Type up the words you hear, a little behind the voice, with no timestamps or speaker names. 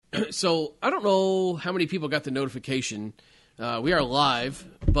right, so I don't know how many people got the notification. We are live,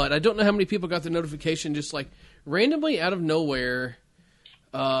 but I don't know how many people got the notification just like randomly out of nowhere.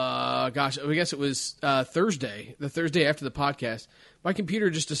 Gosh, I guess it was Thursday, the Thursday after the podcast. My computer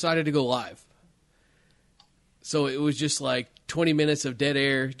just decided to go live. So it was just like 20 minutes of dead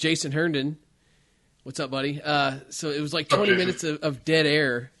air. Jason Herndon, what's up, buddy? So it was like 20 minutes of dead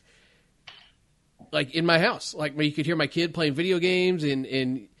air, like in my house. Like you could hear my kid playing video games,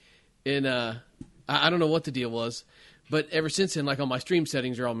 and I don't know what the deal was. But ever since then, like all my stream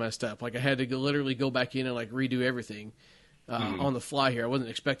settings are all messed up. Like I had to literally go back in and like redo everything on the fly here. I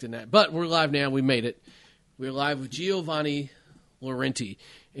wasn't expecting that. But we're live now. We made it. We're live with Giovanni Laurenti.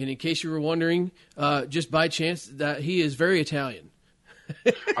 And in case you were wondering, just by chance, that he is very Italian.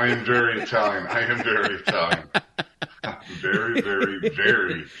 I am very Italian. Very, very,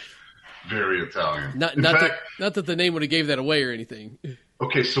 very, very Italian. Not that the name would have gave that away or anything.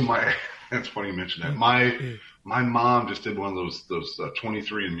 Okay, so that's funny you mentioned that. My mom just did one of those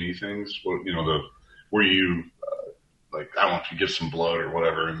 23andMe things, where you like, I don't know if you give some blood or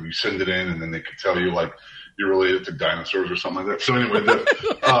whatever, and you send it in, and then they could tell you like you're related to dinosaurs or something like that. So anyway,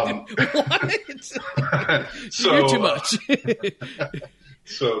 so you're too much.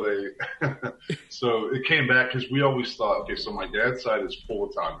 So it came back because we always thought, okay, so my dad's side is full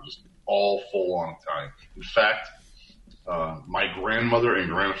Italian, just all full on Italian. In fact, my grandmother and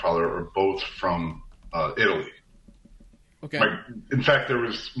grandfather are both from Italy. Okay. In fact, there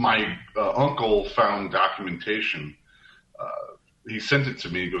was my uncle found documentation. He sent it to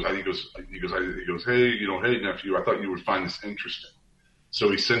me. He goes, hey, hey nephew, I thought you would find this interesting. So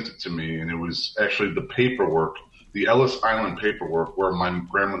he sent it to me, and it was actually the paperwork, the Ellis Island paperwork, where my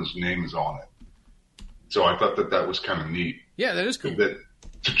grandmother's name is on it. So I thought that was kind of neat. Yeah, that is cool. That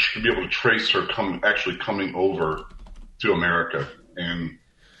to be able to trace her coming over to America and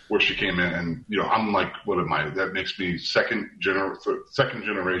where she came in, and I'm like, what am I? That makes me second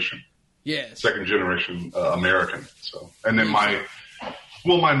generation. Yes. Second generation American. So, and then my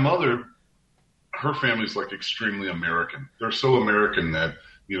mother, her family's like extremely American. They're so American that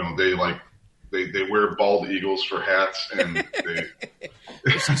they wear bald eagles for hats, and they.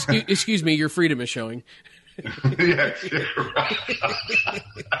 Excuse me, your freedom is showing. Yeah. Right.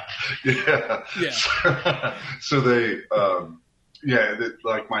 Yeah. So they.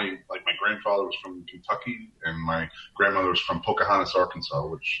 Like my grandfather was from Kentucky, and my grandmother was from Pocahontas, Arkansas,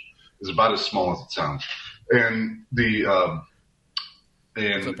 which is about as small as it sounds. And what's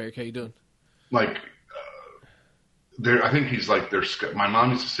up, Eric? How you doing? Like, I think he's like my mom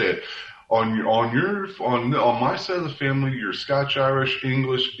used to say it on my side of the family, you're Scotch, Irish,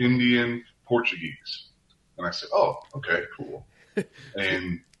 English, Indian, Portuguese. And I said, oh, okay, cool.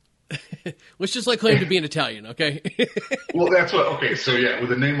 And let's just claim to be an Italian, okay? Well, that's what. Okay, so yeah,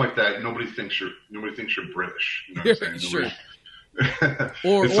 with a name like that, nobody thinks you're British. You know what I'm saying? Sure.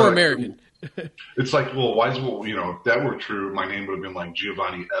 or American. It's like, well, why is if that were true, my name would have been like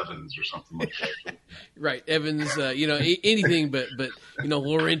Giovanni Evans or something like that. Right, Evans. Anything but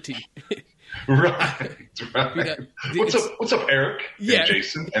Laurenti. Right. What's up, Eric? Yeah. And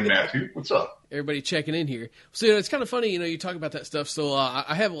Jason and Matthew. What's up? Everybody checking in here. So it's kind of funny, you talk about that stuff. So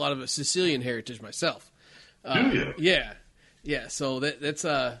I have a lot of a Sicilian heritage myself. Do you? Yeah. So that's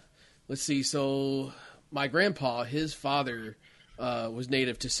let's see. So my grandpa, his father, was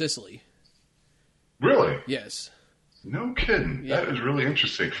native to Sicily. Really? Yes. No kidding. Yeah. That is really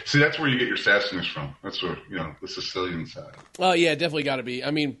interesting. See, that's where you get your sassiness from. That's where the Sicilian side. Oh yeah, definitely got to be. I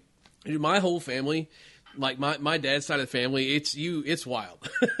mean, my whole family, like my dad's side of the family, it's wild.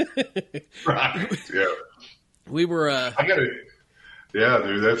 Right. Yeah. We were. I gotta. Yeah,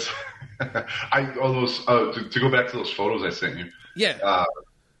 dude. That's. All those. To go back to those photos I sent you. Yeah.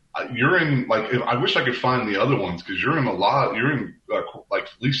 You're in I wish I could find the other ones because you're in a lot. You're in at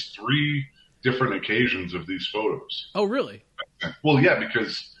least 3 different occasions of these photos. Oh, really? Well, yeah,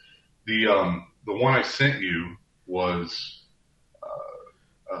 because the one I sent you was.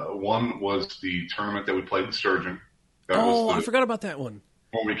 One was the tournament that we played in Sturgeon. I forgot about that one.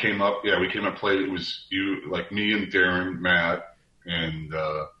 When we came up, played. It was you, like me and Darren, Matt, and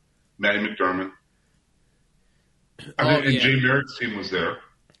Matty McDermott. And Jay Merritt's team was there.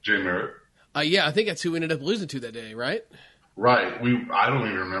 Jay Merritt. Yeah, I think that's who we ended up losing to that day, right? Right. I don't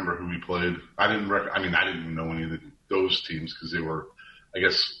even remember who we played. I didn't even know any of those teams because they were, I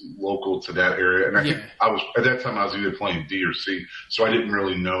guess, local to that area. And I think at that time I was either playing D or C, so I didn't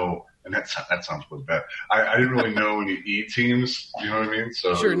really know. And that sounds really bad. I didn't really know any E teams. You know what I mean?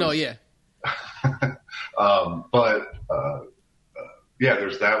 So sure. No. Yeah.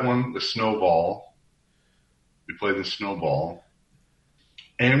 There's that one, the snowball. We played the snowball.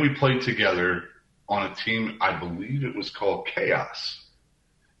 And we played together on a team, I believe it was called Chaos.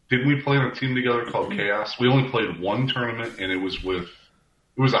 Didn't we play on a team together called Chaos? We only played one tournament, and it was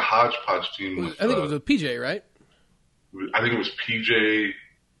a hodgepodge team. I think it was with PJ, right? I think it was PJ.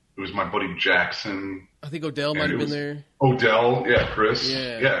 It was my buddy Jackson. I think Odell might have been there. Odell, yeah, Chris.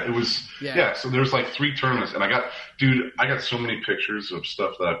 Yeah. It was, yeah. So there's like 3 tournaments, and I got so many pictures of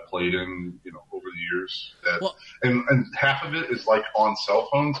stuff that I've played in, over the years. And half of it is like on cell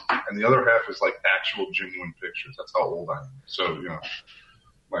phones, and the other half is like actual genuine pictures. That's how old I am. So,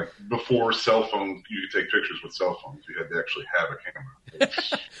 like before cell phones, you could take pictures with cell phones. You had to actually have a camera.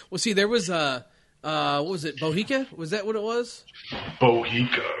 Well, see, there was what was it, Bohica? Was that what it was?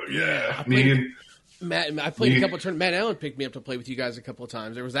 Bohica, yeah. I played a couple of tournaments. Matt Allen picked me up to play with you guys a couple of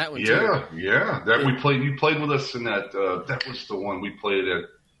times. There was that one too. Yeah. We played. You played with us in that. That was the one we played at.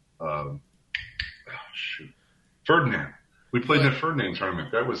 Ferdinand. We played in the Ferdinand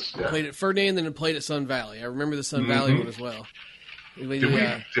tournament. That was. Yeah. Played at Ferdinand, then played at Sun Valley. I remember the Sun Valley one as well. I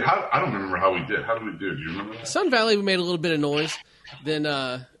don't remember how we did. How did we do? Do you remember that? Sun Valley, we made a little bit of noise, then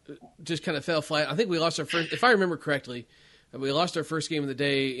just kind of fell flat. I think we lost our first, if I remember correctly, we lost our first game of the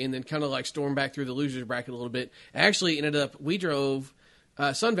day and then kind of like stormed back through the losers bracket a little bit. Actually ended up, we drove,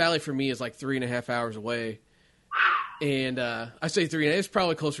 Sun Valley for me is like 3.5 hours away. And I say 3, it's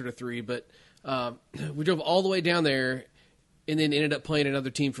probably closer to 3, but we drove all the way down there and then ended up playing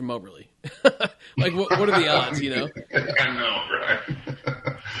another team from Moberly. Like, what are the odds, I know,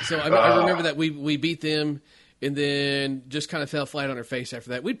 right? So I remember that we beat them and then just kind of fell flat on our face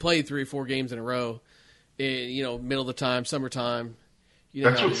after that. We'd played 3 or 4 games in a row, in, middle of the time, summertime.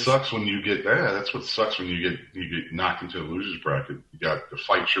 That's what sucks when you get That's what sucks when you get knocked into the losers bracket. You got to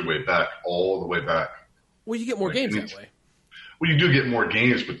fight your way back, all the way back. Well, you get more games that way. Well, you do get more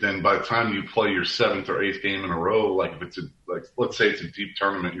games, but then by the time you play your 7th or 8th game in a row, like if it's let's say it's a deep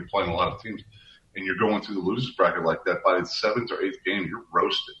tournament, you're playing a lot of teams, and you're going through the losers bracket like that, by the 7th or 8th game, you're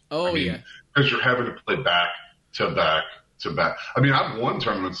roasted. Because you're having to play back to back to back. I mean, I've won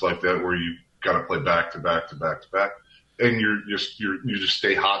tournaments like that where you got to play back to back to back to back, and you just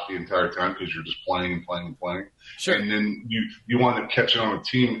stay hot the entire time because you're just playing and playing and playing. Sure. And then you wind up catching on a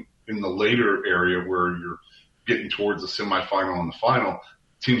team in the later area where you're getting towards the semifinal and the final,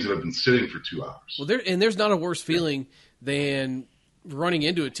 teams that have been sitting for 2 hours. Well, there's not a worse feeling than running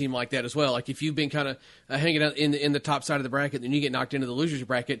into a team like that as well. Like if you've been kind of hanging out in the top side of the bracket, then you get knocked into the losers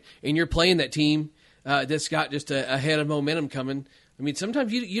bracket, and you're playing that team that's got just a head of momentum coming. I mean,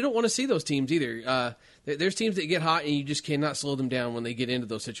 sometimes you don't want to see those teams either. There's teams that get hot, and you just cannot slow them down when they get into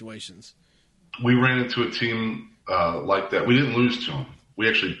those situations. We ran into a team like that. We didn't lose to them. We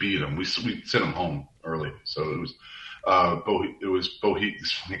actually beat them. We sent them home early. So it was Bohica.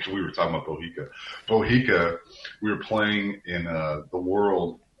 It's funny because we were talking about Bohica. Bohica, we were playing in the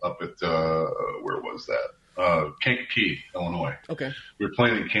World up at, where was that? Kankakee, Illinois. Okay. We were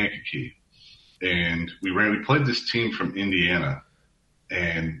playing in Kankakee. And we played this team from Indiana.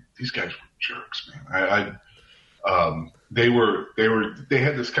 And these guys were jerks, man. They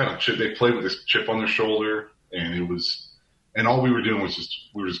had this kind of chip. They played with this chip on their shoulder, and all we were doing was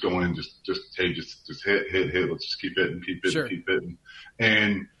we were just going in, just hit. Let's just keep hitting, keep hitting.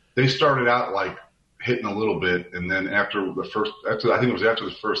 And they started out like hitting a little bit, and then after I think it was after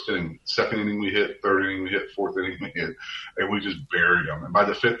the first inning, second inning we hit, third inning we hit, fourth inning we hit, and we just buried them. And by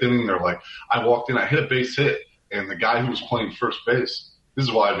the 5th inning, they're like, I walked in, I hit a base hit, and the guy who was playing first base. This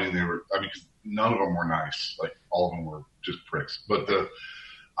is why because none of them were nice. Like all of them were just pricks. But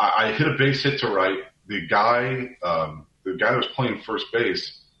I hit a base hit to right. The guy that was playing first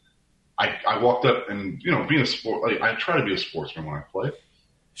base, I walked up and, being a sport, like I try to be a sportsman when I play.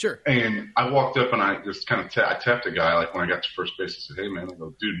 Sure. And I walked up and I just kind of I tapped a guy like when I got to first base. I said, hey man, I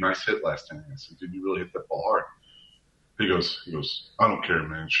go, dude, nice hit last inning. I said, dude, you really hit that ball hard. He goes, I don't care,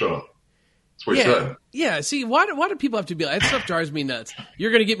 man. Shut up. That's what he said. Yeah. See, why do people have to be like that? Stuff drives me nuts. You're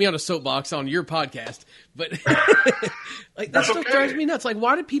going to get me on a soapbox on your podcast, but like that stuff drives me nuts. Like,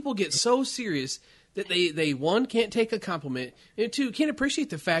 why do people get so serious that they one, can't take a compliment, and 2, can't appreciate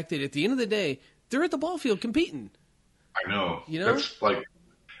the fact that at the end of the day they're at the ball field competing? I know. That's like,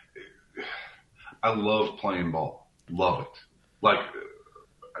 I love playing ball. Love it. Like,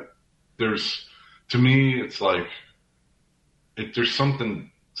 to me, it's like there's something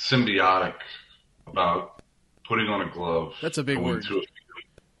symbiotic about putting on a glove. That's a big word.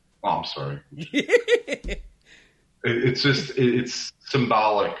 Oh, I'm sorry. It's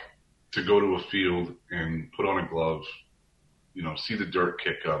symbolic to go to a field and put on a glove, see the dirt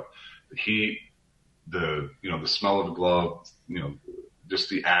kick up, the heat, the smell of the glove, just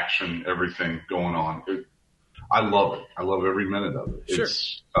the action, everything going on. I love it. I love every minute of it. Sure.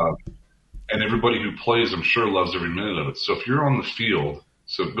 And everybody who plays, I'm sure, loves every minute of it. So if you're on the field,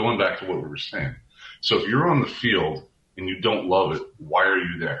 so going back to what we were saying, so if you're on the field and you don't love it, why are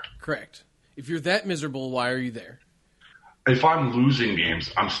you there? Correct. If you're that miserable, why are you there? If I'm losing games,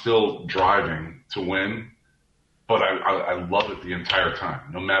 I'm still driving to win, but I love it the entire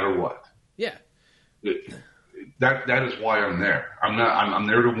time, no matter what. Yeah. That is why I'm there. I'm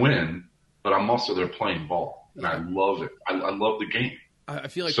there to win, but I'm also there playing ball, and I love it. I love the game. I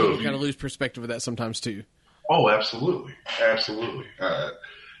feel like people kind of lose perspective of that sometimes too. Oh, absolutely, absolutely. I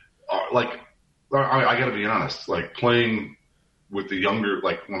got to be honest. Like playing with the younger,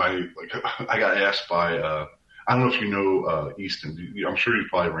 like when I got asked by, I don't know if you know Easton. I'm sure you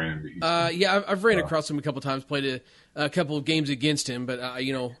probably ran into Easton. Yeah, I've ran across him a couple times. Played a couple of games against him, but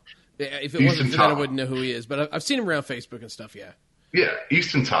if it wasn't for that, I wouldn't know who he is. But I've seen him around Facebook and stuff. Yeah. Yeah,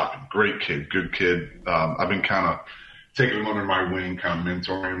 Easton Toppin, great kid, good kid. I've been kind of taking him under my wing, kind of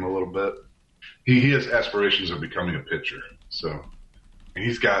mentoring him a little bit. He has aspirations of becoming a pitcher. So, and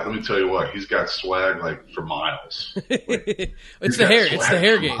he's got, let me tell you what, he's got swag like for miles. Like, it's the hair game. It's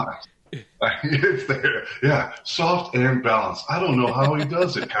the hair. Yeah, soft and balanced. I don't know how he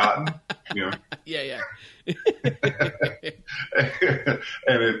does it, Cotton. You know? Yeah.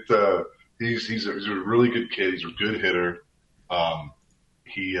 And he's a really good kid. He's a good hitter.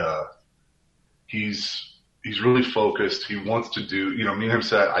 He's really focused. He wants to do, me and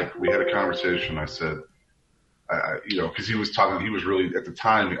him we had a conversation. I said, cause he was really, at the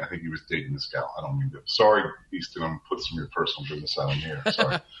time, I think he was dating this gal. I don't mean to, sorry, Easton, I'm putting some of your personal business out in here.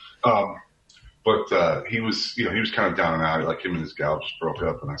 Sorry. But he was kind of down and out. Like him and his gal just broke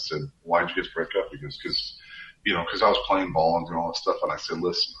up. And I said, why'd you guys break up? He goes, cause I was playing ball and doing all that stuff. And I said,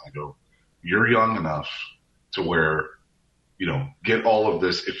 listen, you're young enough to where, get all of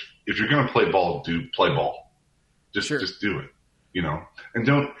this. If you're going to play ball, play ball. Just do it, and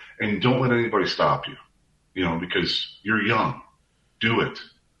don't let anybody stop you, because you're young. Do it,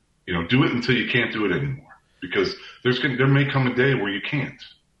 do it until you can't do it anymore, because there may come a day where you can't.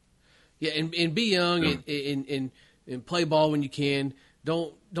 Yeah. And be young and play ball when you can.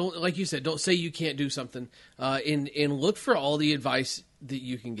 Don't, like you said, don't say you can't do something, and look for all the advice that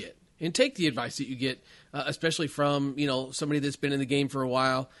you can get. And take the advice that you get, especially from, somebody that's been in the game for a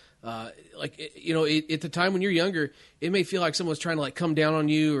while. At the time when you're younger, it may feel like someone's trying to come down on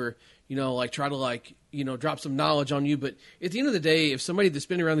you or, try to drop some knowledge on you. But at the end of the day, if somebody that's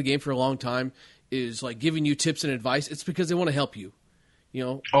been around the game for a long time is giving you tips and advice, it's because they want to help you,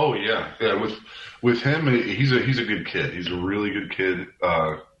 Oh yeah. Yeah. With him, he's a good kid. He's a really good kid.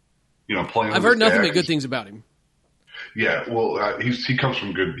 Playing. I've heard nothing but good things about him. Yeah, well, he comes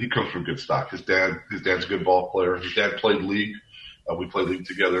from good stock. His dad's a good ball player. His dad played league. We played league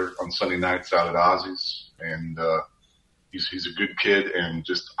together on Sunday nights out at Ozzy's, and he's a good kid. And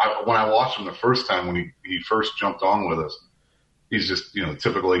when I watched him the first time when he first jumped on with us, he's just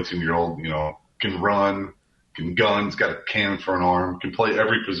typical 18-year-old. Can run, can guns, got a cannon for an arm, can play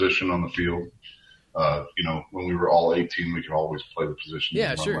every position on the field. When we were all 18, we could always play the position.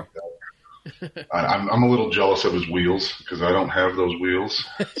 Yeah, sure. Like that. I'm a little jealous of his wheels because I don't have those wheels.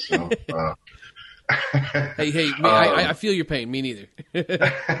 So, Hey, I feel your pain. Me neither.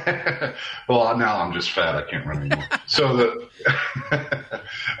 Well, now I'm just fat. I can't run anymore. So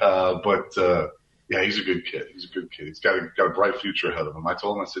yeah, he's a good kid. He's got a bright future ahead of him. I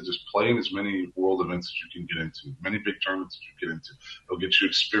told him, I said, just play in as many world events as you can get into, many big tournaments as you get into. It'll get you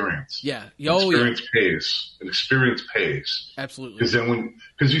experience. Yeah. Experience pays. And experience pays. Absolutely.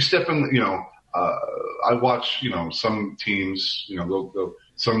 Because you step in, I watch, some teams,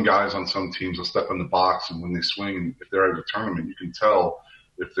 some guys on some teams will step in the box, and when they swing, if they're at a tournament, you can tell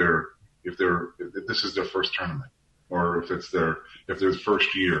if this is their first tournament. Or if it's their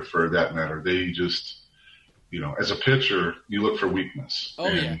first year, for that matter. They just, as a pitcher, you look for weakness. Oh,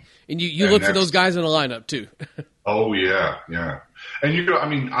 yeah. And you look for those guys in the lineup, too. Oh, yeah, yeah. And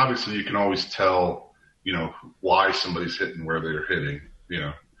obviously you can always tell, why somebody's hitting where they're hitting,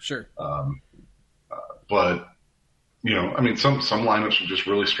 Sure. But, some lineups are just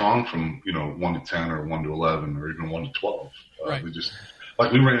really strong from, 1 to 10 or 1 to 11 or even 1 to 12. Right.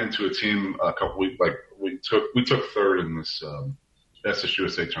 We ran into a team a couple weeks, we took third in this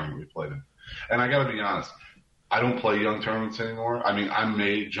SSUSA tournament we played in. And I got to be honest, I don't play young tournaments anymore. I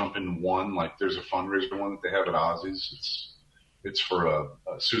may jump in one, there's a fundraiser one that they have at Ozzy's. It's for a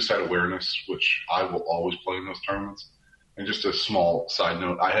suicide awareness, which I will always play in those tournaments. And just a small side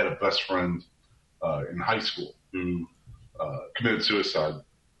note, I had a best friend in high school who committed suicide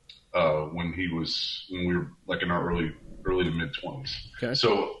when we were in our early to mid 20s. Okay.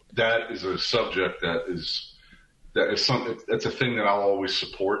 So that is a subject that is It's a thing that I'll always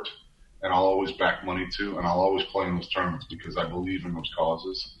support and I'll always back money to, and I'll always play in those tournaments because I believe in those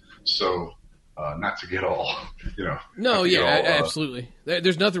causes. So, not to get all, No, absolutely.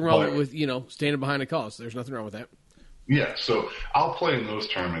 There's nothing wrong with, standing behind a cause. There's nothing wrong with that. Yeah, so I'll play in those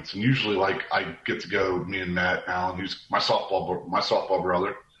tournaments, and usually, like, I get together with me and Matt Allen, who's my softball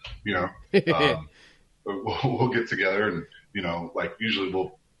brother. We'll get together, and like usually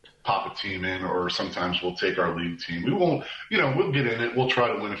we'll pop a team in, or sometimes we'll take our league team. We won't, we'll get in it. We'll try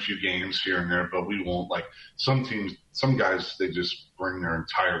to win a few games here and there, but we won't. Like some teams, some guys, they just bring their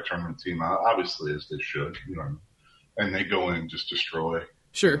entire tournament team out, obviously as they should, and they go in and just destroy.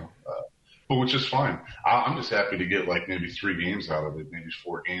 Sure. But which is fine. I'm just happy to get like maybe 3 games out of it, maybe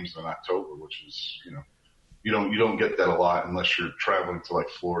 4 games in October, which is, you don't get that a lot unless you're traveling to like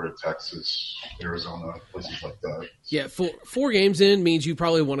Florida, Texas, Arizona, places like that. Yeah, 4 games in means you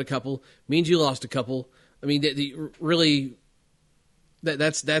probably won a couple, means you lost a couple. I mean, really,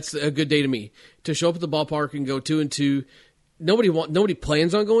 that's a good day to me to show up at the ballpark and go 2-2. Nobody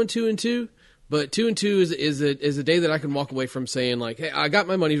plans on going 2-2. But 2-2 is a day that I can walk away from saying like, hey, I got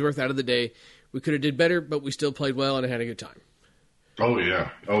my money's worth out of the day. We could have did better, but we still played well and I had a good time. Oh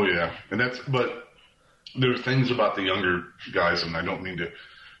yeah, but there's things about the younger guys, and I don't mean to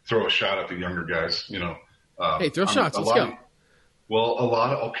throw a shot at the younger guys. Hey, throw shots. Let's go.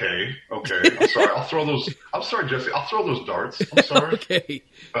 Okay. I'm sorry. I'm sorry, Jesse. I'll throw those darts. I'm sorry. Okay.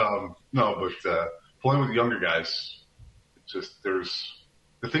 No, but playing with the younger guys, there's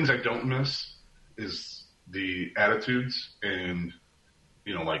the things I don't miss is the attitudes and,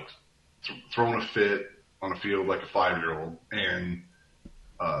 like throwing a fit on a field like a 5-year-old and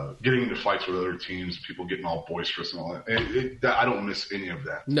getting into fights with other teams, people getting all boisterous and all that. I don't miss any of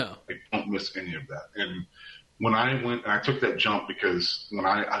that. No. I don't miss any of that. And when I went and I took that jump because who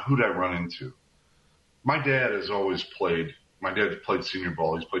did I run into? My dad has always played. My dad played senior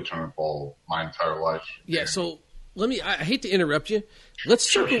ball. He's played tournament ball my entire life. Yeah, so I hate to interrupt you. Let's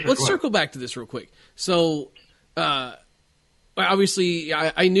circle back to this real quick. So, obviously,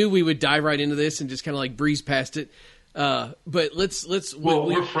 I knew we would dive right into this and just kind of like breeze past it. But let's.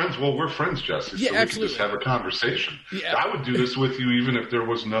 We're friends. Well, we're friends, Jesse. Yeah, so we absolutely. can just have a conversation. Yeah. I would do this with you even if there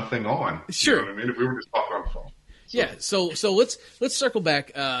was nothing on. Sure. You know what I mean? If we were just talking on the phone. Yeah, so let's circle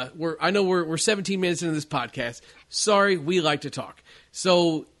back. I know we're 17 minutes into this podcast. Sorry, we like to talk.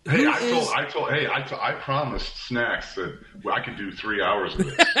 So I promised Snacks that I could do 3 hours of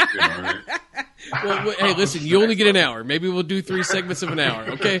this. You know what I mean? Well, hey, listen, you only get an hour. Maybe we'll do 3 segments of an hour.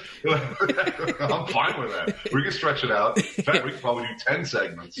 Okay. I'm fine with that. We can stretch it out. In fact, we could probably do 10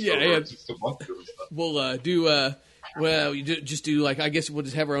 segments. Yeah. Just a month doing stuff. We'll do. Well, just do like I guess we'll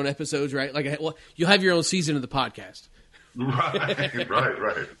just have our own episodes, right? Like, you'll have your own season of the podcast.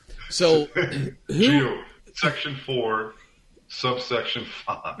 Right. So, Geo, Section 4, subsection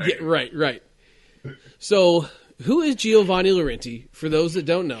 5. Yeah, right. So, who is Giovanni Laurenti? For those that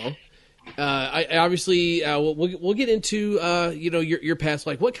don't know, I obviously we'll get into your past.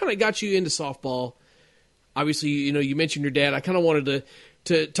 Like, what kind of got you into softball? Obviously, you mentioned your dad. I kind of wanted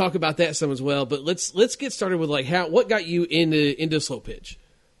to talk about that some as well. But let's get started with like what got you into slow pitch.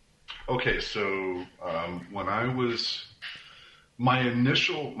 Okay, so when I was my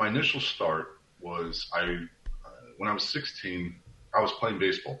initial start was when I was 16, I was playing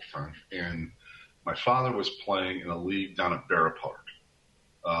baseball at the time, and my father was playing in a league down at Barra Park,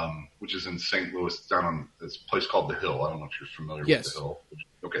 which is in St. Louis, down on this place called The Hill. I don't know if you're familiar with The Hill.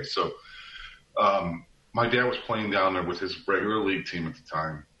 Okay, so my dad was playing down there with his regular league team at the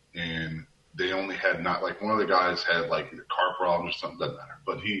time, and they only had one of the guys had like either car problems or something, doesn't matter,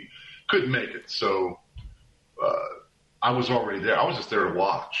 but he couldn't make it. So I was already there. I was just there to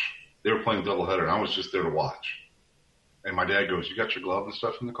watch. They were playing doubleheader, and I was just there to watch. And my dad goes, "You got your glove and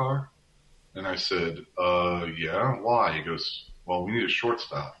stuff in the car?" And I said, "Yeah, why?" He goes, "Well, we need a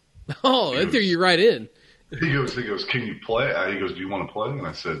shortstop." Oh, that threw you right in. He goes, "Can you play?" He goes, "Do you want to play?" And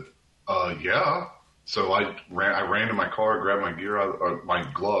I said, "Yeah." So I ran to my car, grabbed my gear out, my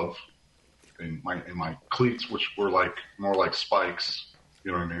glove, and my cleats, which were like more like spikes.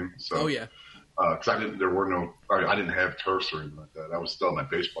 You know what I mean? So, oh yeah. Because I didn't have turfs or anything like that. I was still in my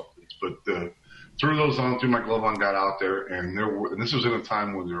baseball cleats, but threw those on, threw my glove on, got out there, and this was in a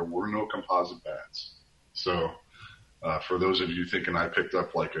time when there were no composite bats. So, for those of you thinking I picked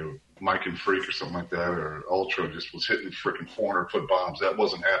up like a Mike and Freak or something like that, or Ultra just was hitting freaking 400-foot bombs, that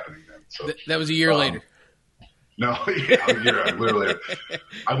wasn't happening then. So that was a year later. No, yeah, a year later.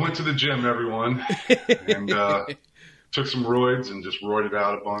 I went to the gym, everyone, and took some roids and just roided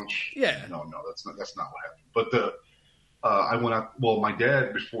out a bunch. Yeah. No, that's not what happened. But I went out. Well, my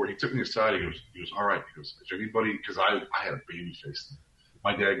dad, before he took me aside, he goes, all right. He goes, if anybody, because I had a baby face.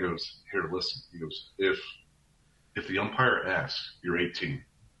 My dad goes, here, listen. He goes, if the umpire asks, you're 18.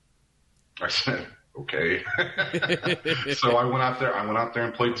 I said, okay. So I went out there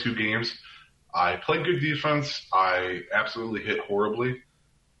and played 2 games. I played good defense. I absolutely hit horribly.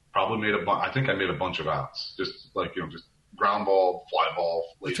 Probably I think I made a bunch of outs. Just just ground ball, fly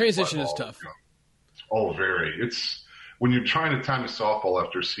ball. The transition is tough. Oh, very. It's when you're trying to time a softball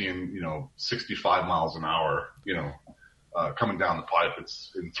after seeing, 65 miles an hour, coming down the pipe.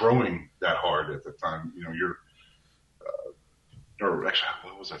 And throwing that hard at the time, or actually,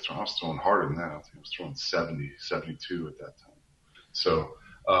 what was I throwing? I was throwing harder than that. I think I was throwing 70, 72 at that time. So,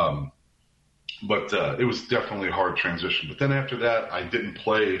 but it was definitely a hard transition. But then after that, I didn't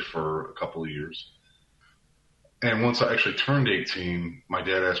play for a couple of years. And once I actually turned 18, my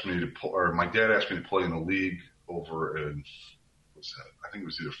dad asked me to play in the league over in, what's that? I think it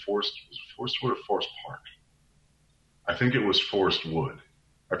was either Forest Wood or Forest Park. I think it was Forest Wood.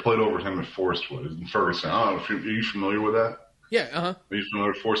 I played over him at Forest Wood in Ferguson. I don't know if are you familiar with that? Yeah. Uh-huh. Are you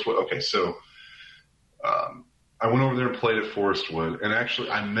familiar with Forest Wood? Okay, so I went over there and played at Forest Wood, and actually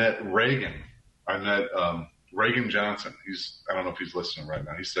I met Reagan. I met Reagan Johnson. I don't know if he's listening right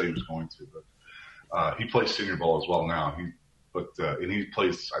now. He said he was going to, but he plays senior ball as well now. And he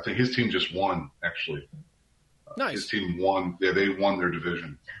plays. I think his team just won actually. Nice. His team won. Yeah, they won their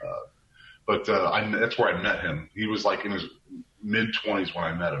division. But that's where I met him. He was like in his mid-20s when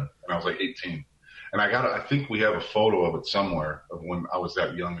I met him, and I was like 18. And I think we have a photo of it somewhere of when I was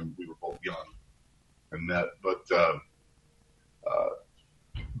that young and we were both young and met.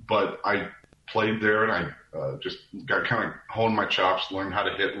 But I played there and I just got kind of honed my chops, learned how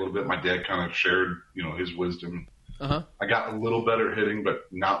to hit a little bit. My dad kind of shared, his wisdom. Uh-huh. I got a little better at hitting, but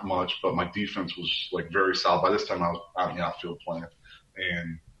not much. But my defense was like very solid. By this time, I was out in the outfield playing,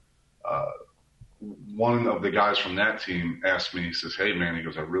 and one of the guys from that team asked me. He says, "Hey, man," he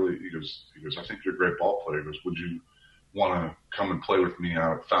goes, "I think you're a great ball player." He goes, "Would you want to come and play with me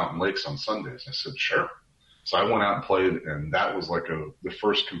out at Fountain Lakes on Sundays?" I said, "Sure." So I went out and played, and that was like the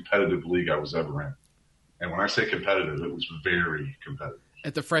first competitive league I was ever in. And when I say competitive, it was very competitive.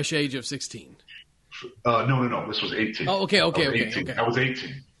 At the fresh age of 16. No. This was 18. Oh, okay. I was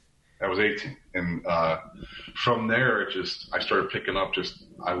 18. And from there, I started picking up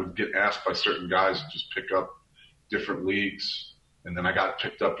I would get asked by certain guys to just pick up different leagues. And then I got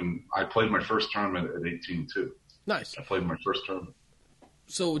picked up, and I played my first tournament at 18 too. Nice. I played my first tournament.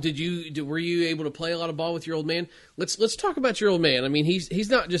 So were you able to play a lot of ball with your old man? Let's talk about your old man. I mean, he's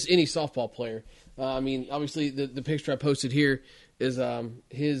not just any softball player. I mean, obviously the picture I posted here is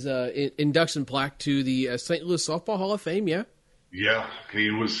his induction plaque to the St. Louis Softball Hall of Fame. Yeah. Yeah,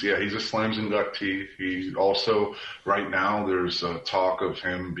 he's a Slams inductee. He also, right now, there's talk of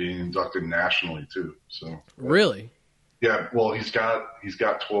him being inducted nationally too. So really, yeah. Well, he's got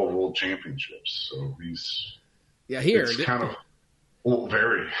 12 world championships, so it's kind of. Well,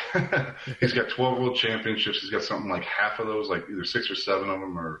 very. He's got 12 world championships. He's got something like half of those, like either 6 or 7 of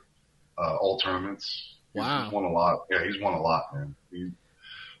them are all tournaments. Wow. He's won a lot. Yeah, he's won a lot, man.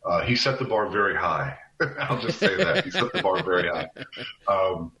 He set the bar very high. I'll just say that. He set the bar very high.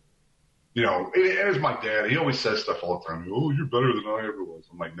 As my dad, he always says stuff all the time. "Oh, you're better than I ever was."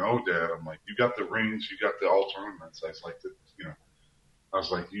 I'm like, "No, Dad." I'm like, "You got the rings. You got the all tournaments." I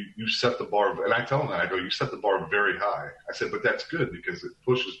was like, you set the bar, and I tell him that. I go, "You set the bar very high." I said, "But that's good because it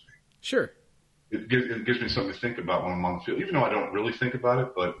pushes me." Sure. It gives me something to think about when I'm on the field, even though I don't really think about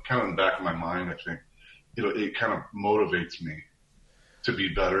it, but kind of in the back of my mind, I think it kind of motivates me to be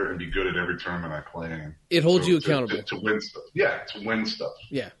better and be good at every tournament I play in. It holds you accountable. To win stuff. Yeah, to win stuff.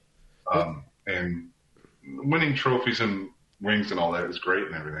 Yeah. And winning trophies and rings and all that is great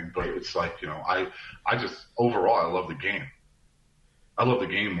and everything, but it's like, I just, overall, I love the game. I love the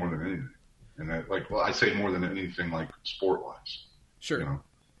game more than anything. And I say more than anything, like sport-wise. Sure.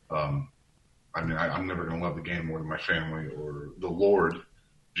 I'm never going to love the game more than my family or the Lord,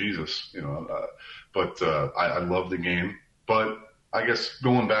 Jesus, but I love the game. But I guess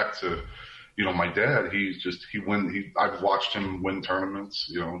going back to, my dad, I've watched him win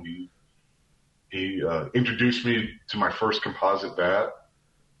tournaments. He introduced me to my first composite bat.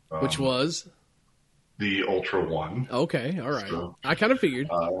 Which was? The Ultra One. Okay, all right. So, I kind of figured.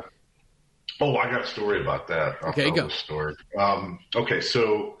 I got a story about that. I'll okay, tell go. The story. Okay,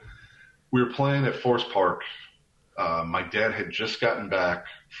 so we were playing at Forest Park. My dad had just gotten back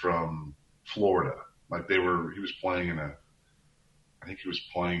from Florida. He was playing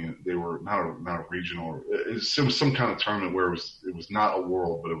they were not a regional. It was some kind of tournament where it was not a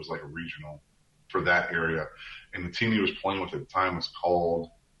world, but it was like a regional for that area. and the team he was playing with at the time was called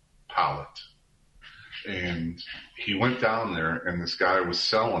Pallet. And he went down there, and this guy was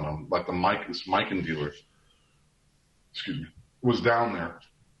selling them, like this Mikan dealer, was down there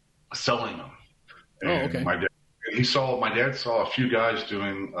selling them. And my dad saw a few guys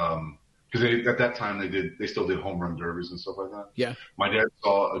doing, because at that time they still did home run derbies and stuff like that. Yeah. My dad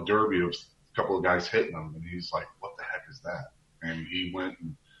saw a derby of a couple of guys hitting them, and he's like, "What the heck is that?" And he went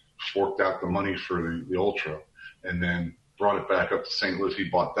and forked out the money for the Ultra, and then brought it back up to St. Louis. He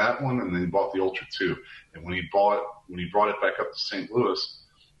bought that one, and then he bought the Ultra 2. And when he brought it back up to St. Louis,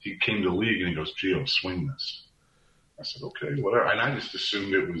 he came to the league and he goes, "Gio, swing this." I said, "Okay, whatever." And I just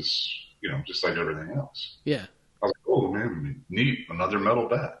assumed it was, just like everything else. Yeah. I was like, "Oh man, neat, another metal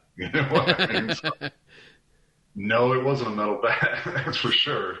bat." You know what I mean? So, no, it wasn't a metal bat. That's for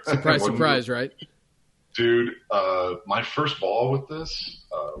sure. Surprise, surprise, right? Dude, my first ball with this,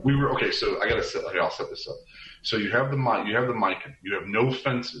 so I'll set this up. So you have the mic, you have no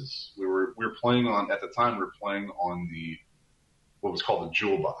fences. We were playing on what was called the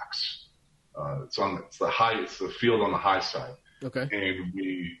jewel box. It's the field on the high side. Okay. And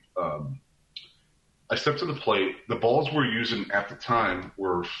I stepped to the plate. The balls we're using at the time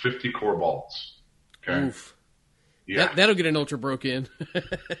were 50 core balls. Okay. Oof. Yeah. That'll get an Ultra broke in.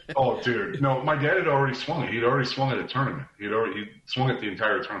 Oh, dude. No, my dad had already swung it. He'd already swung at a tournament. He swung at the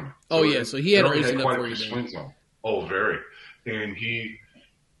entire tournament. Oh, yeah. So he had already loosened had up quite for a few you. swings on. Oh, very. And he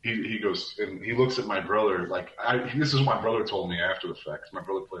goes, and he looks at my brother this is what my brother told me after the fact. 'Cause my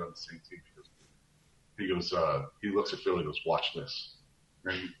brother played on the same team. He goes, he looks at Phil. He goes, "Watch this."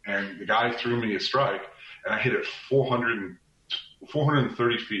 And the guy threw me a strike, and I hit it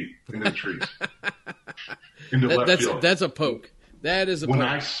 430 feet into the trees. Into left field. That's a poke. That is a poke.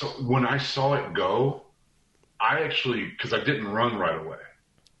 When I saw it go, I actually, because I didn't run right away.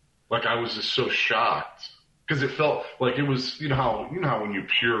 Like, I was just so shocked. Because it felt like it was, you know how when you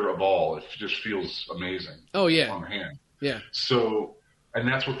pure a ball, it just feels amazing. Oh, yeah. On the hand. Yeah. So, and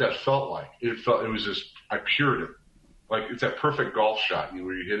that's what that felt like. It was just, I pured it. Like, it's that perfect golf shot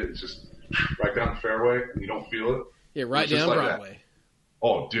where you hit it, it's just right down the fairway, and you don't feel it. Yeah, right down like Broadway. That.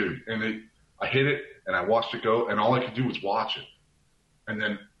 Oh, dude. And I hit it, and I watched it go, and all I could do was watch it. And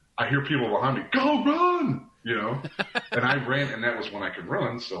then I hear people behind me, "Go run!" And I ran, and that was when I could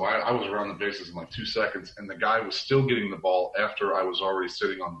run. So I was around the bases in like 2 seconds, and the guy was still getting the ball after I was already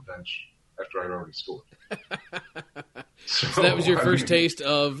sitting on the bench after I'd already scored. So that was your first taste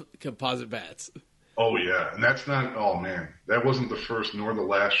of composite bats. Oh, yeah. And that's not, oh, man, that wasn't the first nor the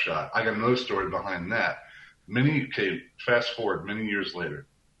last shot. I got another story behind that. Fast forward many years later,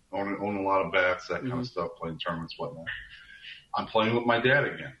 own a lot of bats, that kind of stuff, playing tournaments, whatnot. I'm playing with my dad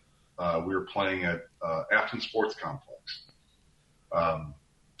again. We were playing at Afton Sports Complex.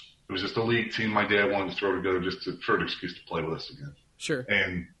 It was just a league team my dad wanted to throw together for an excuse to play with us again. Sure.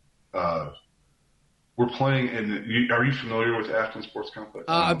 And we're playing are you familiar with Afton Sports Complex?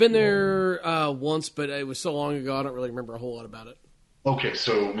 I've been there once, but it was so long ago I don't really remember a whole lot about it. Okay,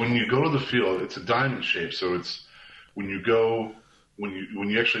 so when you go to the field, it's a diamond shape. So it's when you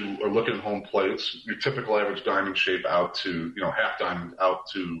actually are looking at home plate, it's your typical average diamond shape out to, half diamond out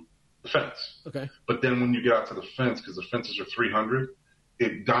to the fence. Okay. But then when you get out to the fence, because the fences are 300,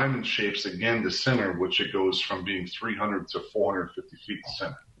 it diamond shapes again the center, which it goes from being 300 to 450 feet to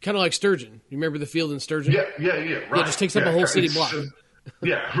center. Kind of like Sturgeon. You remember the field in Sturgeon? Yeah, right. Yeah, it just takes up a whole city block.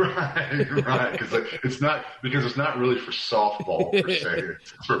 Yeah, right. Because it's not really for softball per se.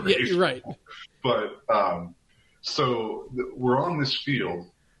 It's for baseball. Yeah, you're right. But so we're on this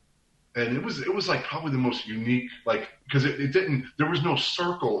field, and it was like probably the most unique, like, because there was no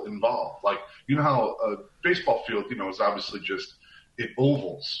circle involved. Like, you know how a baseball field, is obviously just it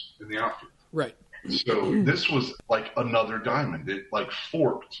ovals in the outfield. Right. So this was like another diamond. It like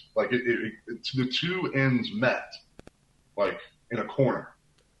forked, like it the two ends met, like in a corner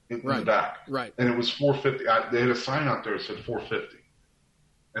in the back. Right. And it was 450. They had a sign out there that said 450.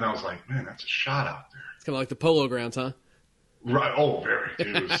 And I was like, man, that's a shot out there. It's kind of like the polo grounds, huh? Right. Oh, very.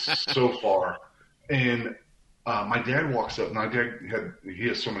 Dude, it was so far. And my dad walks up. My dad he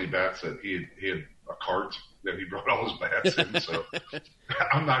has so many bats that he had a cart that he brought all his bats in. So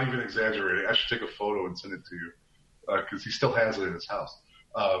I'm not even exaggerating. I should take a photo and send it to you because he still has it in his house.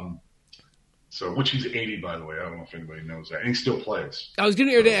 Which he's 80, by the way. I don't know if anybody knows that. And he still plays. I was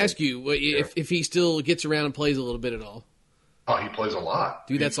getting ready to ask you if he still gets around and plays a little bit at all. Oh, he plays a lot.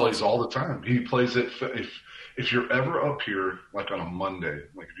 Dude, that's awesome. He plays all the time. He plays it if you're ever up here, like on a Monday,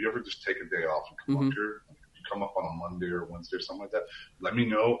 like if you ever just take a day off and come up here, like if you come up on a Monday or Wednesday or something like that, let me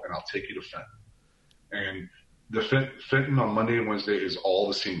know and I'll take you to Fenton. And the Fenton on Monday and Wednesday is all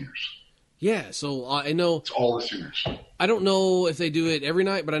the seniors. Yeah, so I know It's all the seniors. I don't know if they do it every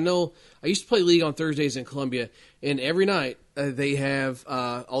night, but I know I used to play league on Thursdays in Columbia, and every night they have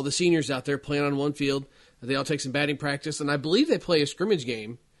all the seniors out there playing on one field. They all take some batting practice, and I believe they play a scrimmage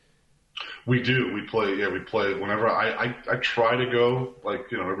game. We do. We play. Yeah, we play. Whenever I try to go,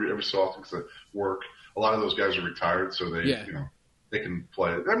 like, every so often because I work. A lot of those guys are retired, so they they can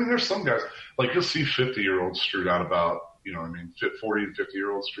play. I mean, there's some guys like you'll see 50-year-olds street out about. 40 and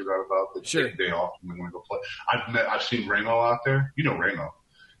 50-year-olds street out about the Sure. day off and they want to go play. I've seen Ramo out there. You know Ramo.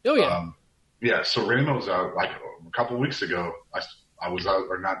 Oh yeah. Yeah. So Ramo's out like a couple of weeks ago. I was out,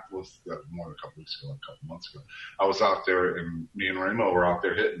 or not, was more than a couple of weeks ago, a couple of months ago. I was out there, and me and Ramo were out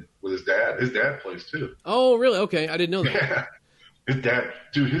there hitting with his dad. His dad plays too. Oh really? Okay, I didn't know that. Yeah.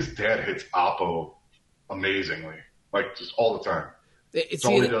 His dad hits Oppo amazingly, like just all the time. It's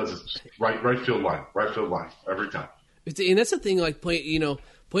all he does is right field line every time. And that's the thing, like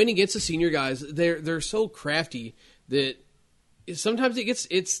playing against the senior guys, they're so crafty that sometimes it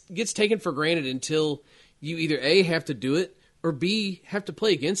gets taken for granted until you either A, have to do it, or B, have to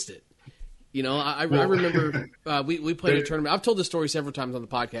play against it. I remember we played a tournament. I've told this story several times on the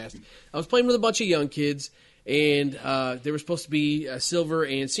podcast. I was playing with a bunch of young kids, and there was supposed to be a silver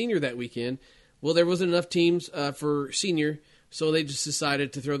and senior that weekend. Well, there wasn't enough teams for senior, so they just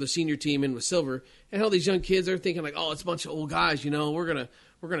decided to throw the senior team in with silver. And all these young kids are thinking like, oh, it's a bunch of old guys, we're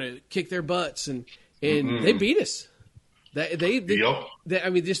gonna kick their butts, and they beat us. I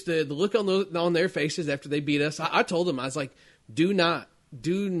mean, just the look on their faces after they beat us. I told them, I was like, do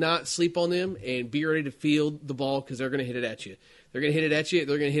not sleep on them and be ready to field the ball because they're going to hit it at you. They're going to hit it at you.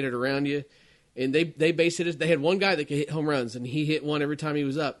 They're going to hit it around you. And they base hit us. They had one guy that could hit home runs, and he hit one every time he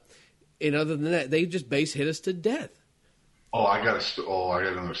was up. And other than that, they just base hit us to death. I got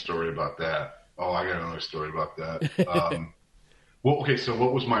another story about that. Okay, so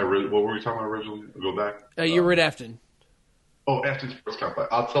what were we talking about originally? Go back. You were at Afton. Oh, Afton Sports Complex.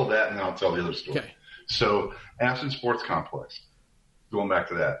 I'll tell that, and then I'll tell the other story. Okay. So, Afton Sports Complex, going back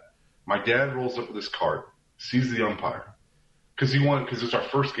to that, my dad rolls up with his cart, sees the umpire, because it's our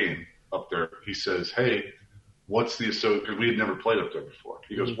first game up there. He says, hey, what's the because we had never played up there before.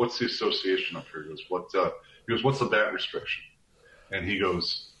 He goes, what's the association up here? He goes, what's the bat restriction? And he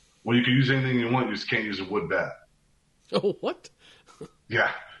goes, well, you can use anything you want, you just can't use a wood bat. Oh, what?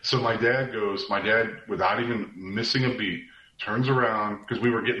 Yeah. So my dad, without even missing a beat, turns around because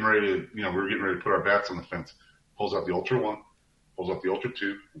we were getting ready to put our bats on the fence. Pulls out the Ultra 1, pulls out the Ultra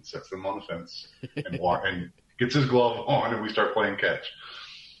 2, and sets them on the fence, and gets his glove on, and we start playing catch.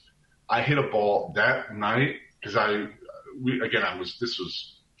 I hit a ball that night because this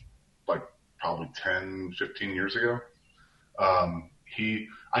was like probably 10, 15 years ago. I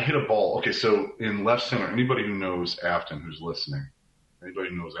hit a ball. Okay, so in left center, anybody who knows Afton who's listening, anybody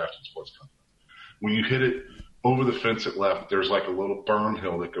who knows Afton Sports Complex, when you hit it over the fence at left, there's like a little berm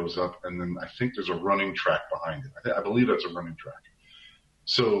hill that goes up, and then I think there's a running track behind it. I believe that's a running track.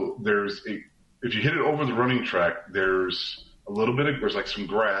 So if you hit it over the running track, there's like some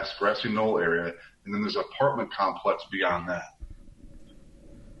grassy knoll area, and then there's an apartment complex beyond that.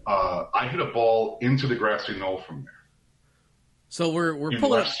 I hit a ball into the grassy knoll from there. So we're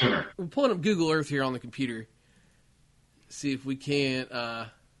pulling up Google Earth here on the computer. See if we can't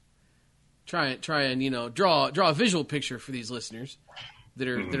try and draw a visual picture for these listeners that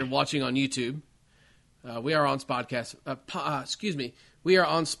are watching on YouTube. We are on We are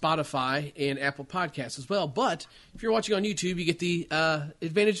on Spotify and Apple Podcasts as well. But if you're watching on YouTube, you get the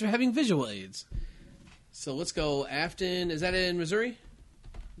advantage of having visual aids. So let's go. Afton, is that in Missouri?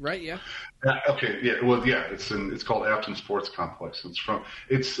 Right? Yeah. Okay. Yeah. Well, yeah. It's called Afton Sports Complex.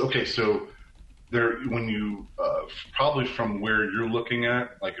 So there, when you probably from where you're looking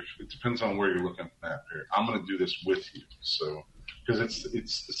at, like it depends on where you're looking at the map here. I'm going to do this with you, so because it's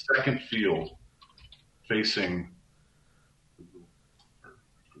the second field facing.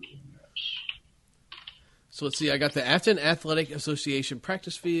 So let's see. I got the Afton Athletic Association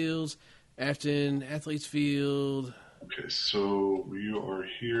practice fields, Afton Athletes Field. Okay, so we are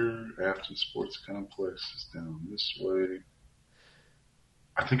here. Afton Sports Complex is down this way.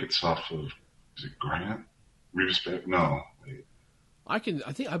 I think it's off of. Is it Grant? Respect? No. Wait. I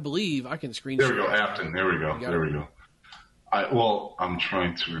believe I can screenshot. There we go. Afton. There we go. I'm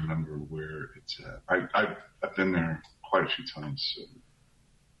trying to remember where it's at. I've been there quite a few times. So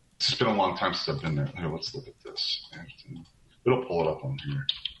it's just been a long time since I've been there. Here, let's look at this. Afton. It'll pull it up on here.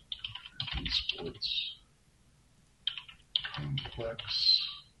 Afton Sports Complex.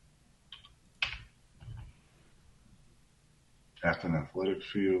 Afton Athletic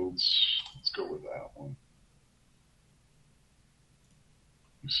Fields. Let's go with that one.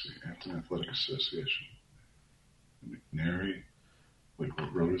 Let's see, Hampton Athletic Association. McNary. Wait,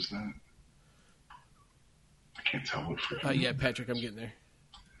 what road is that? I can't tell what freaking. Yeah, Patrick, I'm getting there.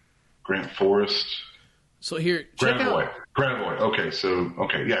 Grant Forest. So here, check Gravois. out. Gravois.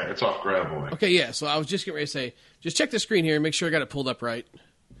 Okay, yeah, it's off Gravois. Okay, yeah. So I was just getting ready to say, just check the screen here and make sure I got it pulled up right.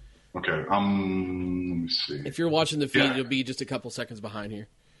 Okay, let me see. If you're watching the feed, Yeah. you'll be just a couple seconds behind here.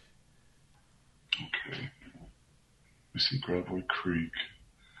 Okay. Let me see, Gravois Creek.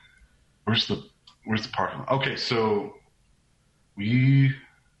 Where's the parking lot? Okay, so the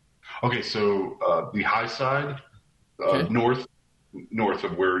high side, north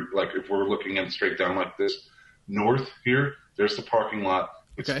of where, like, if we're looking in straight down like this, north here, there's the parking lot.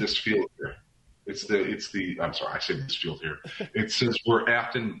 It's this field here. I'm sorry, I said this field here. It says we're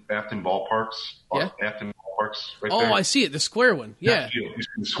Afton Ballparks. Yeah. Afton Ballparks right there. Oh, I see it. The square one. Yeah. You see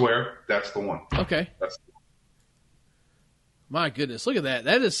the square? That's the one. Okay. That's the My goodness, look at that.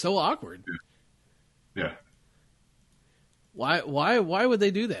 That is so awkward. Yeah. Why would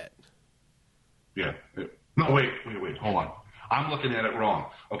they do that? Yeah. No, wait. Hold on. I'm looking at it wrong.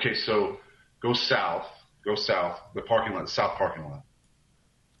 Okay, so go south. The parking lot, south parking lot.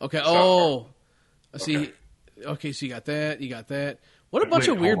 Okay. South I see. Okay, so you got that. What a bunch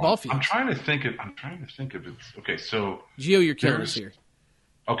of weird hold on. ball fields. I'm trying to think of it. Okay, so Gio, you're killing us here.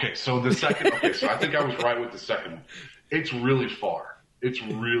 Okay, so the second. Okay, so I think I was right with the second one. It's really far. It's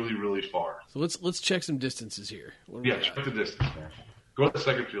really, really far. So let's check some distances here. Yeah, check the distance there. Go to the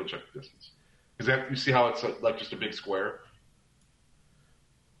second field, check the distance. Is that, you see how it's like just a big square?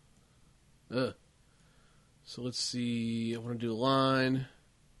 So let's see. I want to do a line.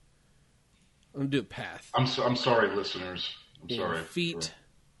 I'm going to do a path. I'm sorry, listeners. I'm sorry. Feet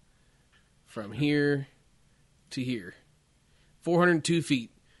from here to here. 402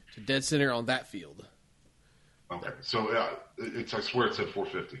 feet to dead center on that field. Okay, so I swear it said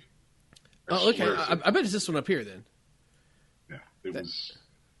 450. Oh, okay. I bet it's this one up here then. Yeah, it was.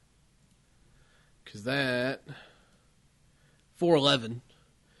 Because that 411.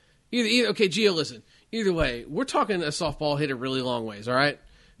 Either okay, Gio, listen. Either way, we're talking a softball hit a really long ways. All right.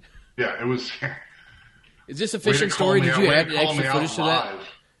 Yeah, it was. Is this a fishing story? Did you add extra footage to that?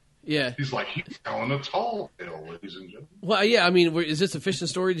 Yeah. He's like, he's telling a tall tale, ladies and gentlemen. Well, yeah. I mean, is this a fishing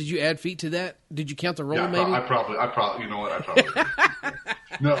story? Did you add feet to that? Did you count the roll? Maybe. I probably. You know what? I probably.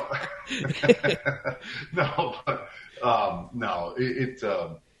 No. No, but no.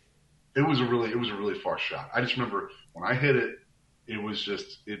 It was a really far shot. I just remember when I hit it,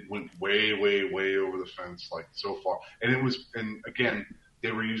 it went way, way, way over the fence, like so far. And again,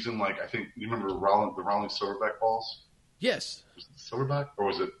 they were using, like, I think, you remember the Rowling Silverback balls? Yes. Was it Silverback or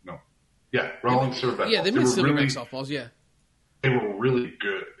was it no? Yeah, Rowling Silverback. Yeah, balls. they made Silverback softballs. Yeah. They were really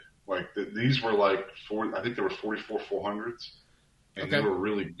good. Like these were like I think they were 44 400s, and they were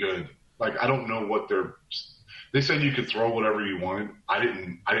really good. Like, I don't know what they said you could throw whatever you wanted. I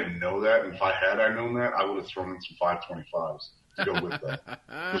didn't know that, and if I had known that, I would have thrown in some 525s to go with that,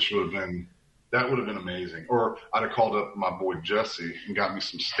 which would have been amazing. Or I'd have called up my boy Jesse and got me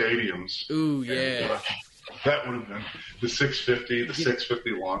some stadiums. Ooh, yeah. That would have been the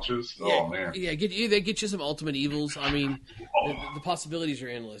 650 launches. Yeah, oh man. Yeah, they get you some Ultimate Evils. I mean, the possibilities are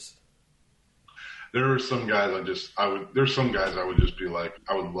endless. There are some guys I would just be like,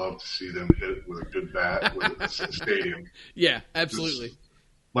 I would love to see them hit with a good bat with a stadium. Yeah, absolutely.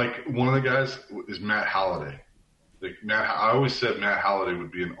 Like, one of the guys is Matt Halliday. Like, I always said Matt Halliday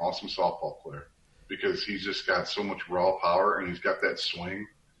would be an awesome softball player because he's just got so much raw power and he's got that swing.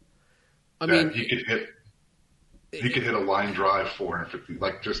 I mean, he could hit a line drive 450,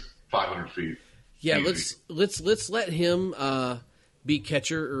 like just 500 feet. Yeah, easy. let's let him be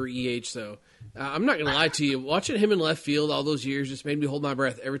catcher or EH though. I'm not gonna lie to you. Watching him in left field all those years just made me hold my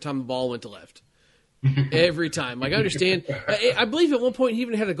breath every time the ball went to left. Every time. Like, I understand. I believe at one point he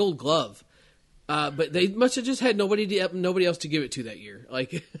even had a Gold Glove. But they must have just had nobody else to give it to that year.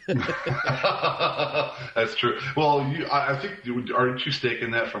 Like, that's true. Well, I think, aren't you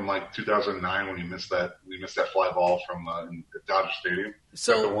staking that from like 2009 when you missed that fly ball from Dodger Stadium?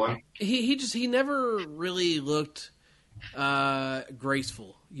 So one? He never really looked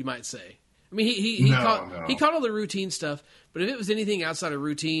graceful, you might say. I mean, he caught all the routine stuff, but if it was anything outside of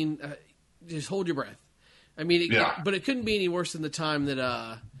routine, just hold your breath. I mean, but it couldn't be any worse than the time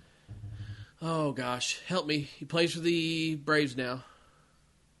that. Oh, gosh. Help me. He plays for the Braves now.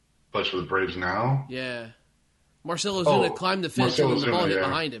 Plays for the Braves now? Yeah. Marcelo's going to climb the fence and the ball hit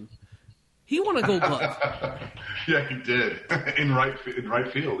behind him. He won a Gold Glove. Yeah, he did. in right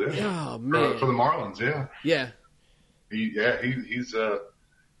field, yeah. Oh, man. For the Marlins, yeah. Yeah. He's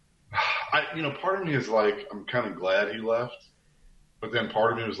part of me is like, I'm kind of glad he left But then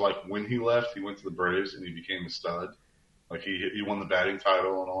part of me was like, when he left, he went to the Braves and he became a stud. Like he won the batting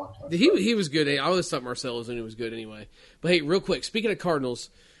title and all that. He was good. I always thought Marcell was good anyway. But hey, real quick, speaking of Cardinals,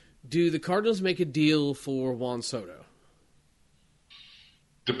 do the Cardinals make a deal for Juan Soto?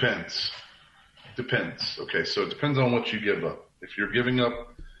 Depends. Okay, so it depends on what you give up. If you're giving up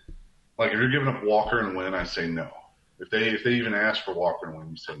Walker and Wynn, I say no. If they even ask for Walker and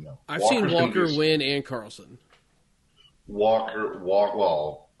Wynn, you say no. I've seen Walker, Wynn, and Carlson.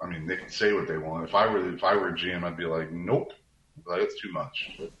 Well, I mean, they can say what they want. If I were a GM, I'd be like, nope, that's too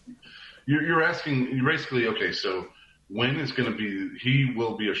much. You're basically, okay, so Wynn is going to be, he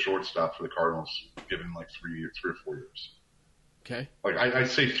will be a shortstop for the Cardinals given like 3 or 4 years. Okay. Like I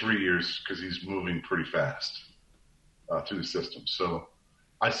say 3 years because he's moving pretty fast through the system. So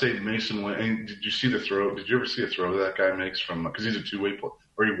I say Mason Wynn. And did you see the throw? Did you ever see a throw that guy makes from, because he's a two-way player,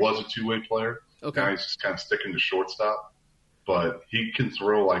 or he was a two-way player. Okay. Now he's just kind of sticking to shortstop. But he can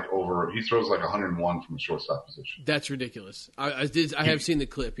throw he throws like 101 from the shortstop position. That's ridiculous. I have seen the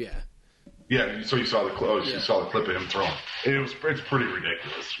clip, yeah. Yeah, so you saw the clip. You saw the clip of him throwing. It's pretty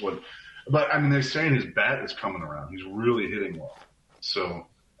ridiculous. But I mean, they're saying his bat is coming around. He's really hitting well. So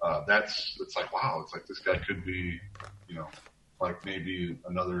it's like, wow. It's like this guy could be, like maybe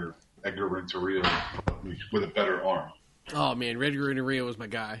another Edgar Renteria with a better arm. Oh man, Edgar Renteria was my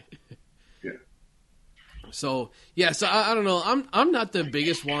guy. Yeah. So I don't know. I'm not the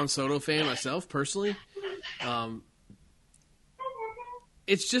biggest Juan Soto fan myself personally.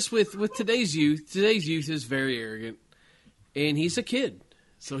 It's just with today's youth. Today's youth is very arrogant, and he's a kid,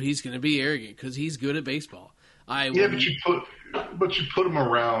 so he's going to be arrogant because he's good at baseball. But you put him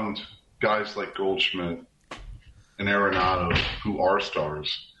around guys like Goldschmidt and Arenado, who are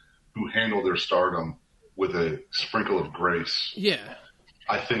stars, who handle their stardom with a sprinkle of grace. Yeah,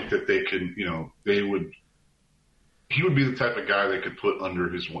 I think that they can. He would be the type of guy they could put under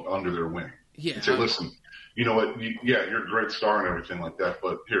their wing. Yeah. And say, listen, you know what? You're a great star and everything like that,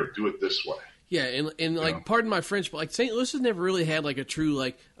 but here, do it this way. Yeah, and like, pardon my French, but like St. Louis has never really had like a true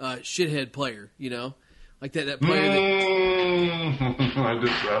shithead player, like that player. I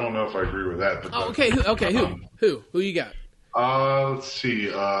don't know if I agree with that. But Who you got? Let's see.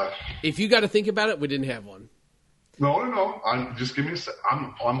 If you got to think about it, we didn't have one. No. Just give me a sec.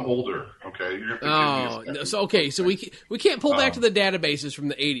 I'm older. Okay. You're so we can't pull back to the databases from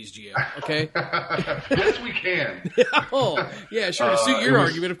the 80s, Gio. Okay. Yes, we can. Oh, yeah, sure. To suit your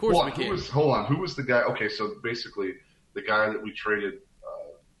argument, of course we can. Who was the guy? Okay, so basically the guy that we traded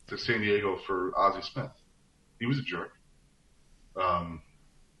to San Diego for Ozzie Smith. He was a jerk. Not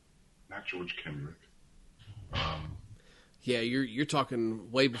George Kendrick. Yeah, you're talking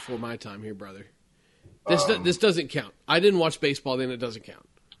way before my time here, brother. This doesn't count. I didn't watch baseball then. It doesn't count.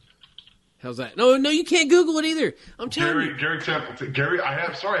 How's that? No, you can't Google it either. I'm telling you. Gary Templeton. I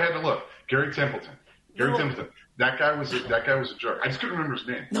had to look. Gary Templeton. Templeton. That guy was a jerk. I just couldn't remember his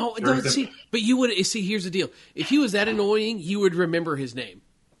name. No, but you would see. Here's the deal. If he was that annoying, you would remember his name.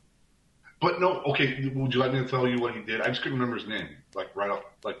 But no, okay. Would you like me to tell you what he did? I just couldn't remember his name. Like right off,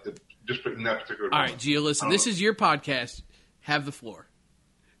 just in that particular. All right, Gio. Listen, this is your podcast. Have the floor.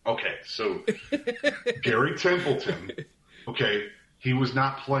 Okay, so Gary Templeton, he was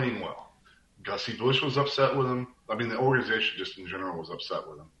not playing well. Gussie Busch was upset with him. I mean, the organization just in general was upset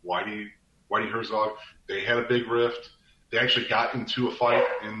with him. Whitey Herzog, they had a big rift. They actually got into a fight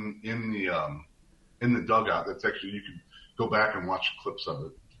in the dugout. That's actually, you can go back and watch clips of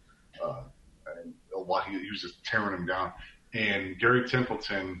it. And he was just tearing him down. And Gary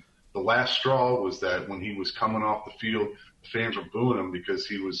Templeton, the last straw was that when he was coming off the field, the fans were booing him because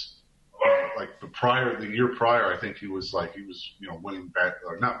he was the year prior, I think he was winning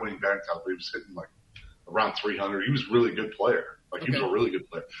not winning batting title, but he was hitting like around 300. He was a really good player. He was a really good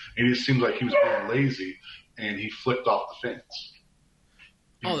player. And it seemed like he was being lazy and he flipped off the fence.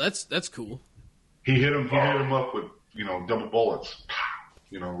 Oh, that's cool. He hit him up with, double bullets,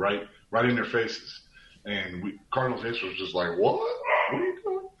 right in their faces. And Cardinals Nation was just like, what? What are you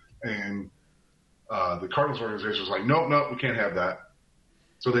doing? And the Cardinals organization was like, nope, we can't have that.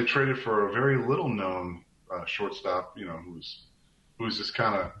 So they traded for a very little known shortstop, who was just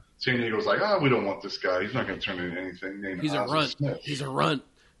kind of, San Diego was like, we don't want this guy. He's not going to turn into anything. He's a runt. He's a runt.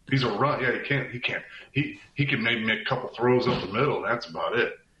 Yeah, he can maybe make a couple throws up the middle. That's about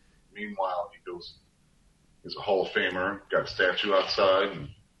it. Meanwhile, he goes, he's a Hall of Famer, got a statue outside and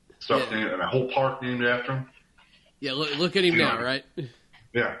stuff, and a whole park named after him. Yeah, look at him now, right?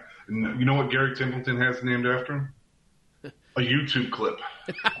 Yeah. And you know what Gary Templeton has named after him? A YouTube clip.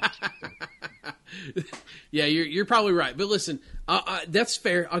 Yeah, you're probably right. But listen, that's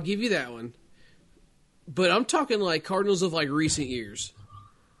fair. I'll give you that one. But I'm talking like Cardinals of like recent years.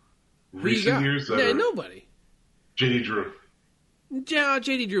 Recent years? Yeah, nobody. J.D. Drew. Yeah,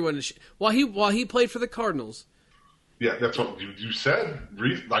 J.D. Drew wasn't while he played for the Cardinals. Yeah, that's what you said.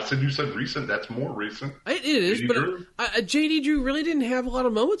 I said you said recent. That's more recent. It is, but J.D. Drew really didn't have a lot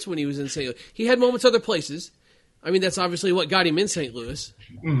of moments when he was in St. Louis. He had moments other places. I mean, that's obviously what got him in St. Louis.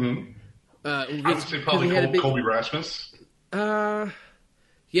 Mm-hmm. I would say probably Colby Rasmus. Yeah,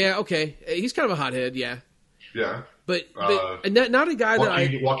 okay. He's kind of a hothead, yeah. Yeah. But not a guy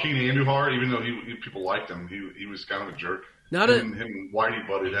Joaquin Andujar, even though people liked him, he was kind of a jerk. Him and Whitey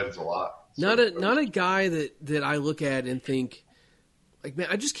butted heads a lot. So, not a guy that I look at and think, like, man,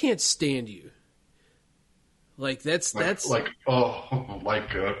 I just can't stand you. Like that's okay.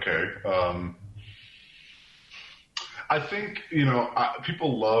 I think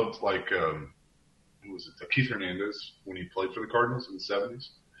people loved who was it? Keith Hernandez when he played for the Cardinals in the '70s,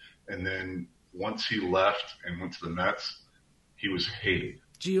 and then once he left and went to the Mets, he was hated.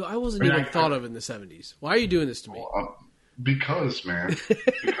 Gio, I wasn't even thought of in the '70s. Why are you doing this to me? Because, man.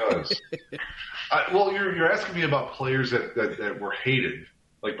 Because. You're asking me about players that were hated,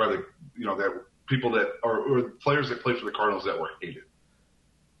 like by the that people that or players that played for the Cardinals that were hated.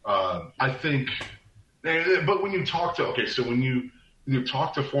 I think, but when you talk to when you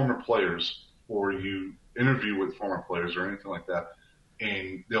talk to former players or you interview with former players or anything like that,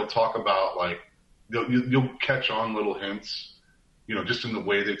 and they'll talk about you'll catch on little hints, just in the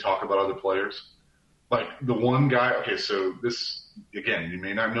way they talk about other players. Like the one guy, so this, again, you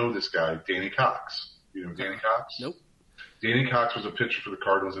may not know this guy, Danny Cox. You know Danny Cox? Nope. Danny Cox was a pitcher for the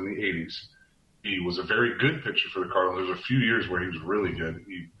Cardinals in the 80s. He was a very good pitcher for the Cardinals. There was a few years where he was really good.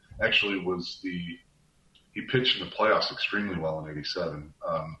 He actually he pitched in the playoffs extremely well in 87.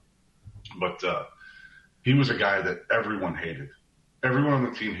 But he was a guy that everyone hated. Everyone on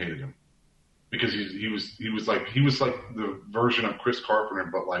the team hated him because he was like the version of Chris Carpenter,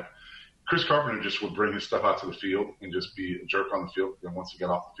 but like Chris Carpenter just would bring his stuff out to the field and just be a jerk on the field. And once he got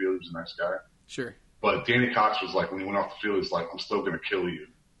off the field, he was a nice guy. Sure. But Danny Cox was like, when he went off the field, he's like, I'm still going to kill you.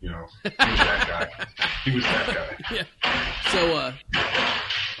 He was that guy. He was that guy. Yeah.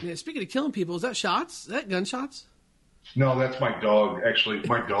 So, speaking of killing people, is that shots? Is that gunshots? No, that's my dog. Actually,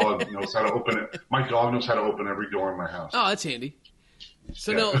 my dog knows how to open it. My dog knows how to open every door in my house. Oh, that's handy.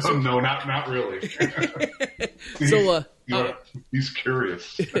 So yeah. No, not really. He's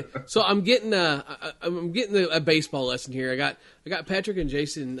curious. So I'm getting a baseball lesson here. I got Patrick and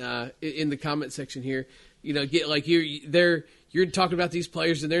Jason in the comment section here. You're talking about these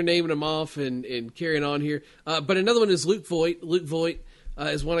players and they're naming them off and carrying on here. But another one is Luke Voigt. Luke Voigt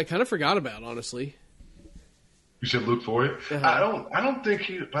is one I kind of forgot about, honestly. You said Luke Voigt? Uh-huh. I don't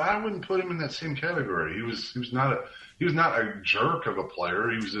think but I wouldn't put him in that same category. He was not a jerk of a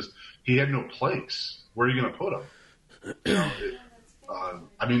player. He had no place. Where are you going to put him?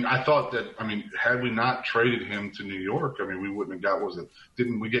 I thought that, had we not traded him to New York, we wouldn't have got,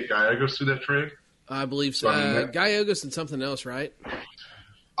 didn't we get Gallegos through that trade? I believe so. Gallegos and something else, right?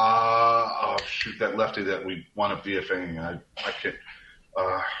 That lefty that we wound up DFAing. I can't,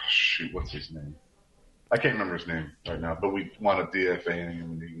 what's his name? I can't remember his name right now, but we wound up DFAing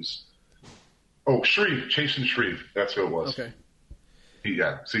him and he was, Shreve, Chasen Shreve. That's who it was. Okay.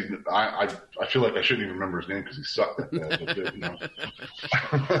 See, I feel like I shouldn't even remember his name because he sucked at that.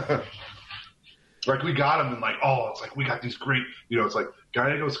 Like we got him and it's like we got these great, it's like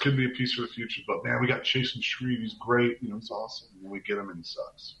Gallegos could be a piece for the future, but man, we got Chasen Shreve. He's great. He's awesome. And we get him and he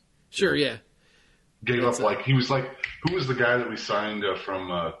sucks. Sure, yeah. Gave up he was who was the guy that we signed from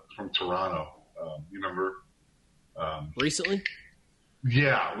Toronto? You remember? Recently?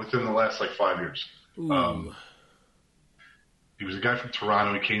 Yeah, within the last 5 years. He was a guy from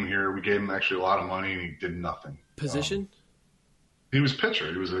Toronto. He came here. We gave him actually a lot of money, and he did nothing. Position? He was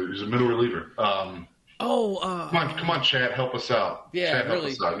pitcher. He was a middle reliever. Come on, Chad, help us out. Yeah, Chad,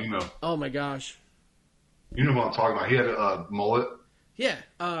 really. Help us out. Oh my gosh. You know what I'm talking about. He had a mullet. Yeah.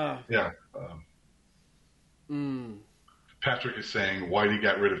 Patrick is saying Whitey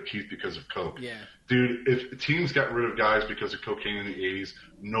got rid of Keith because of coke. Yeah. Dude, if teams got rid of guys because of cocaine in the 80s,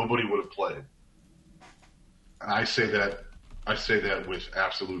 nobody would have played. And I say that with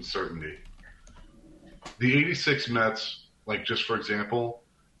absolute certainty. The 86 Mets, just for example,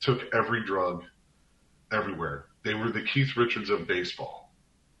 took every drug everywhere. They were the Keith Richards of baseball.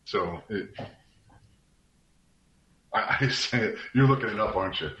 So I say it. You're looking it up,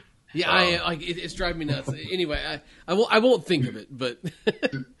 aren't you? Yeah, it's driving me nuts. Anyway, I won't think of it, but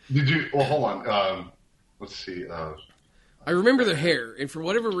did you? Well, hold on. Let's see. I remember the hair, and for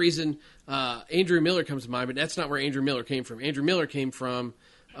whatever reason, Andrew Miller comes to mind, but that's not where Andrew Miller came from. Andrew Miller came from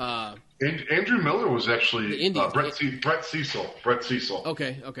Andrew Miller was actually the Indians. Brett Cecil. Brett Cecil.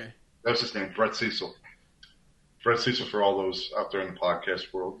 Okay. That was his name, Brett Cecil. Brett Cecil, for all those out there in the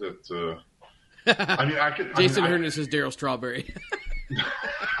podcast world that. Jason Hernandez is Darryl Strawberry.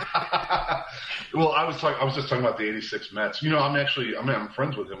 Well, I was just talking about the '86 Mets. I'm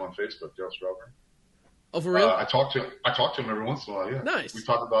friends with him on Facebook, Darryl Strawberry. Oh, for real? I talk to him every once in a while. Yeah, nice. We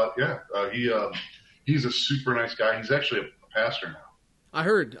talk about he's a super nice guy. He's actually a pastor now. I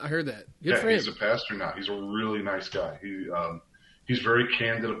heard that. Good for him. He's a pastor now. He's a really nice guy. He's very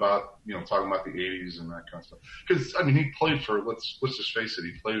candid about talking about the '80s and that kind of stuff. Because he played for let's just face it,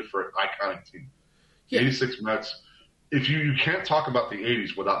 he played for an iconic team. The '86 Mets. If you can't talk about the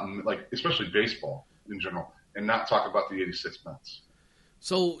 '80s without especially baseball in general, and not talk about the '86 Mets.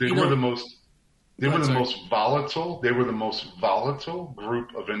 So they were the most volatile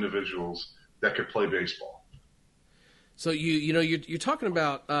group of individuals that could play baseball. So you're talking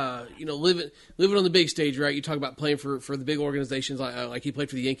about living on the big stage, right? You talk about playing for the big organizations like he played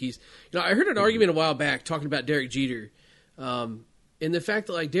for the Yankees. I heard an argument a while back talking about Derek Jeter, and the fact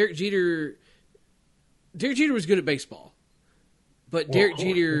that Derek Jeter was good at baseball, but Derek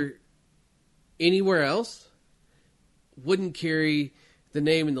Jeter anywhere else wouldn't carry the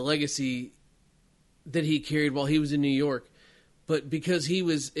name and the legacy that he carried while he was in New York. But because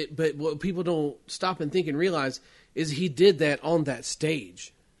but what people don't stop and think and realize is he did that on that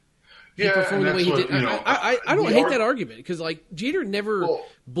stage. He performed the way he did. I don't hate that argument because Jeter never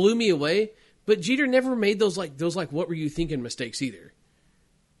blew me away, but Jeter never made those what were you thinking mistakes either.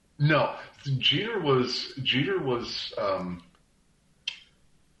 No, Jeter was a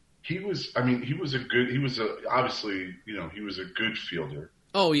good fielder.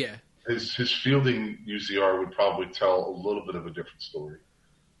 Oh yeah. His fielding UZR would probably tell a little bit of a different story.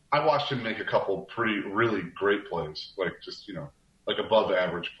 I watched him make a couple really great plays, above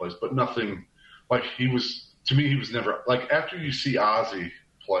average plays, but nothing he was never after you see Ozzie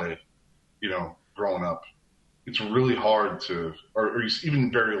play, growing up, it's really hard to, or even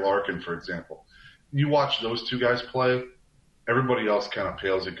Barry Larkin, for example. You watch those two guys play, everybody else kind of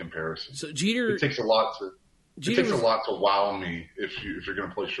pales in comparison. So Jeter, it takes a lot to wow me if you're going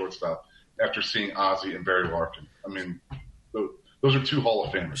to play shortstop after seeing Ozzie and Barry Larkin. Those are two Hall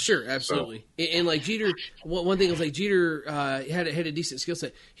of Famers. Sure, absolutely. So. And Jeter, one thing was Jeter had a decent skill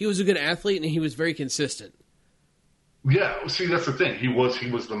set. He was a good athlete and he was very consistent. Yeah, see, that's the thing. He was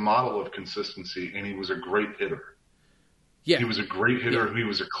the model of consistency, and he was a great hitter. Yeah, he was a great hitter. Yeah. He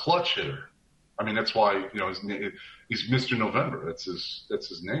was a clutch hitter. That's why he's Mr. November. That's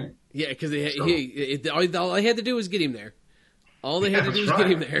his name. Yeah, because all they had to do was get him there. All they had to do was get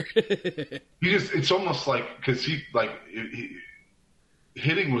him there. It's almost because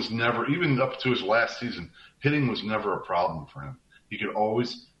hitting was never, even up to his last season, hitting was never a problem for him. He could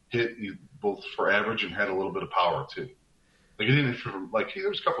always hit both for average and had a little bit of power too. He didn't there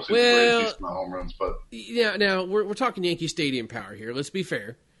was a couple seasons where he had decent home runs, but now we're talking Yankee Stadium power here. Let's be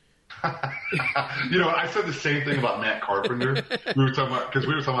fair. I said the same thing about Matt Carpenter. We were talking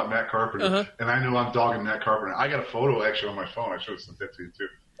about Matt Carpenter, and I know I'm dogging Matt Carpenter. I got a photo actually on my phone. I should have sent that to you too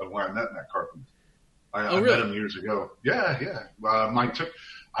of when I met Matt Carpenter. I met him years ago. Yeah.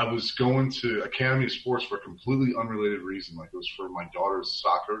 I was going to Academy of Sports for a completely unrelated reason. It was for my daughter's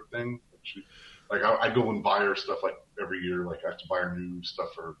soccer thing. I go and buy her stuff every year. I have to buy her new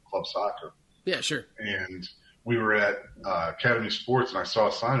stuff for club soccer. Yeah, sure. And we were at Academy of Sports, and I saw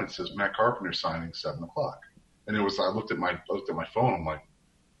a sign that says Matt Carpenter signing 7:00. And I looked at my phone. I'm like,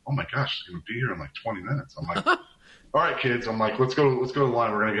 oh my gosh, he's going to be here in 20 minutes. I'm like, all right, kids. I'm like, let's go to the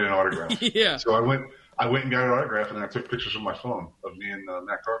line. We're going to get an autograph. Yeah. So I went and got an autograph, and then I took pictures on my phone of me and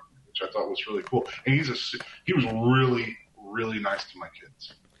Matt Carpenter, which I thought was really cool. And he was really, really nice to my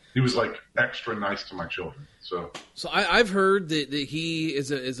kids. He was extra nice to my children. So I've heard that he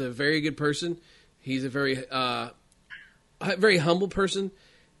is a very good person. He's a very humble person.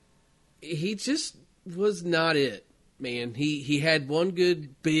 He just was not it, man. He had one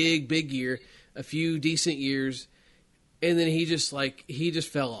good big year, a few decent years, and then he just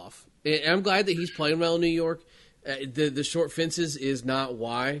fell off. And I'm glad that he's playing well in New York. The short fences is not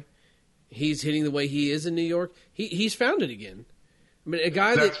why he's hitting the way he is in New York. He's found it again. A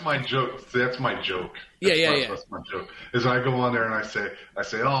guy that's my joke. That's my joke. That's my joke. Is I go on there and I say,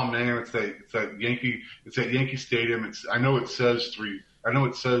 oh man, it's that Yankee Stadium. I know it says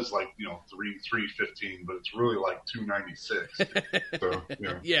 315, but it's really 296. So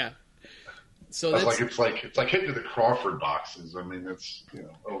yeah. So it's like hitting to the Crawford boxes. It's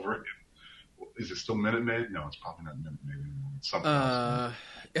over. Is it still Minute Maid? No, it's probably not Minute Maid anymore. It's something else.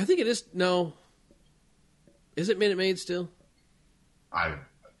 I think it is. No, is it Minute Maid still?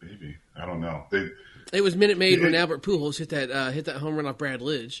 Maybe. I don't know. It was Minute Maid when Albert Pujols hit that home run off Brad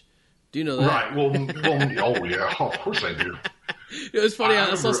Lidge. Do you know that? Right. Well, oh yeah. Oh, of course I do. It was funny.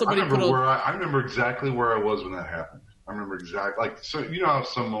 I saw somebody I remember exactly where I was when that happened. I remember exactly. Like, so you know how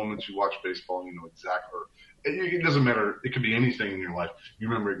some moments you watch baseball and you know exactly. It doesn't matter. It could be anything in your life. You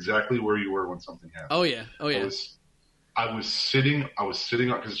remember exactly where you were when something happened. Oh yeah. Oh yeah. I was sitting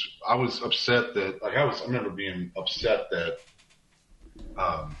on because I was upset that I remember being upset that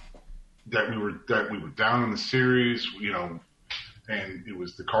that we were down in the series, you know, and it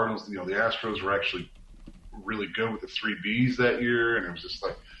was the Cardinals, you know, the Astros were actually really good with the 3 Bs that year, and it was just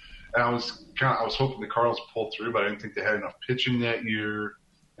like, and I was hoping the Cardinals pulled through, but I didn't think they had enough pitching that year,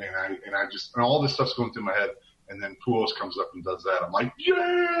 and all this stuff's going through my head, and then Pujols comes up and does that. I'm like,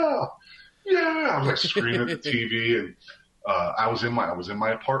 yeah. I was like screaming at the TV, and I was in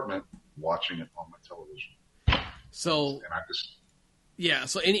my apartment watching it on my television. So and I just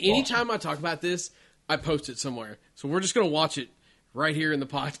so anytime I talk about this, I post it somewhere. So we're just gonna watch it right here in the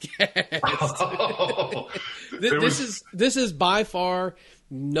podcast. This is by far,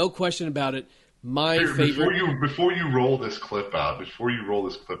 no question about it, my favorite. Before you roll this clip out,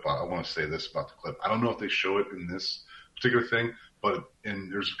 I want to say this about the clip. I don't know if they show it in this particular thing, but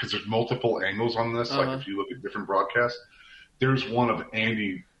because there's multiple angles on this. Like if you look at different broadcasts, there's one of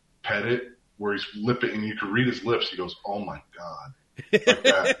Andy Pettitte where he's lipping, and you can read his lips. He goes, "Oh my God." Like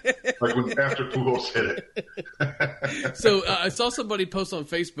that. Like when after Pujols hit it. So I saw somebody post on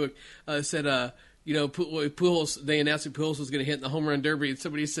Facebook said, you know, Pujols. They announced that Pujols was going to hit in the home run derby, and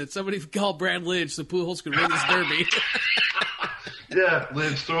somebody said somebody called Brad Lidge so Pujols could win this derby. Yeah,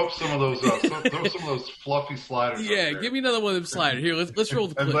 Lidge, throw up some of those. Throw some of those fluffy sliders. Yeah, give me another one of them sliders. Here, let's roll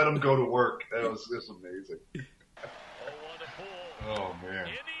the clip. And let them go to work. It was amazing. Oh man.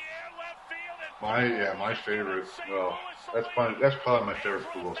 My favorite. Well, that's probably my favorite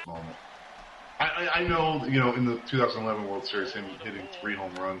Pujols moment. I know, you know, in the 2011 World Series, him hitting 3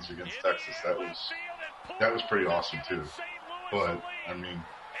 home runs against Texas, that was pretty awesome too. But I mean,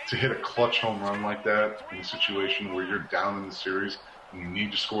 to hit a clutch home run like that in a situation where you're down in the series and you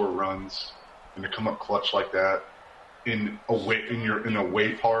need to score runs, and to come up clutch like that in an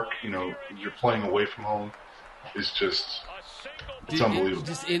away park, you know, you're playing away from home, is just. It's unbelievable.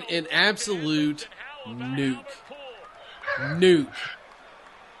 Just an absolute nuke.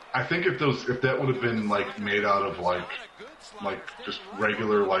 I think if that would have been like made out of like just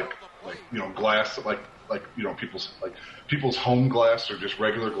regular like you know glass like you know people's home glass or just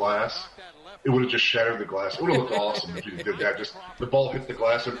regular glass, it would have just shattered the glass. It would have looked awesome if you did that. Just the ball hit the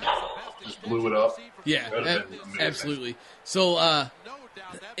glass and just blew it up. Yeah, absolutely. So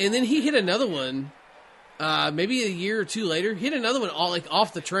and then he hit another one. Maybe a year or two later, hit another one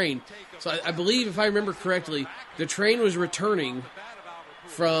off the train. So I believe, if I remember correctly, the train was returning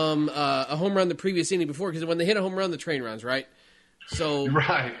from a home run the previous inning before, because when they hit a home run, the train runs, right? So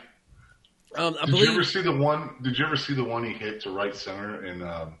right. Did you ever see the one he hit to right center in?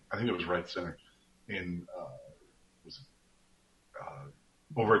 I think it was right center in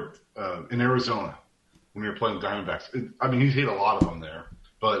over in Arizona when we were playing the Diamondbacks. I mean, he's hit a lot of them there,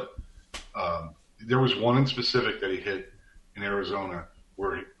 but. There was one in specific that he hit in Arizona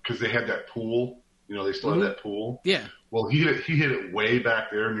because they had that pool, you know, they still had that pool. Yeah. Well, he hit it way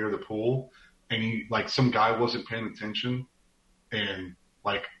back there near the pool, and some guy wasn't paying attention, and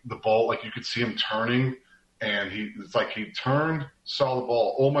like the ball, like you could see him turning, and he turned, saw the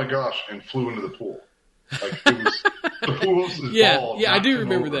ball, oh my gosh, and flew into the pool. Like it was the pool's ball. Yeah, I do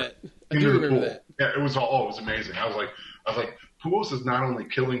remember that. Yeah, it was amazing. I was like, Pujols is not only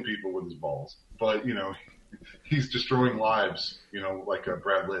killing people with his balls, but, you know, he's destroying lives, you know, like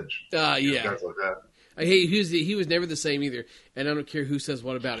Brad Lidge. Yeah. Guys like that. He was never the same either, and I don't care who says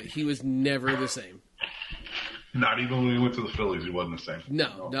what about it. He was never the same. Not even when he went to the Phillies, he wasn't the same.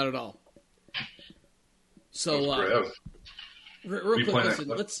 No, not at all. So, real quick, listen.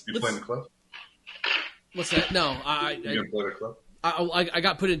 Let's playing the clip? What's that? No, you gonna play the clip? I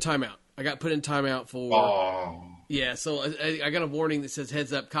got put in timeout for. Oh. Yeah, so I got a warning that says,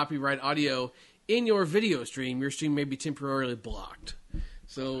 heads up, copyright audio in your video stream. Your stream may be temporarily blocked.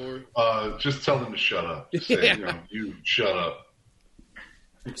 So just tell them to shut up. Just say, you know, you shut up.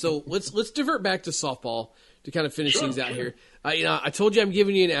 So let's divert back to softball to kind of finish things out here. I told you I'm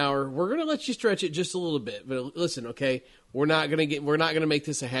giving you an hour. We're going to let you stretch it just a little bit. But listen, okay, we're not going to make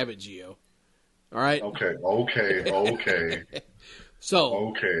this a habit, Gio. All right? Okay.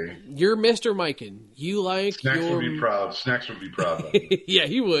 So, you're Mr. Mikan. You like Snacks would be proud. Snacks would be proud of you. Yeah,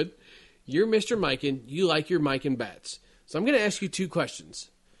 he would. You're Mr. Mikan. You like your Mikan bats. So I'm going to ask you 2 questions.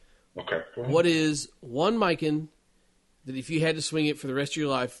 Okay. Go ahead. What is one Mikan that if you had to swing it for the rest of your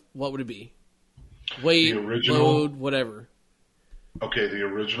life, what would it be? Weight, The original- load, whatever. Okay, the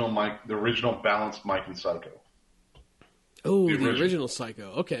original balanced Mike and Psycho. Oh, The the original. original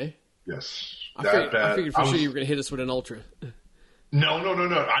Psycho. Okay. Yes. I figured for sure you were going to hit us with an Ultra. No.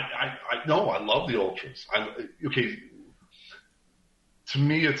 I love the Ultras. To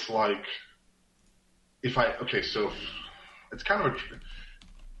me, it's like so it's kind of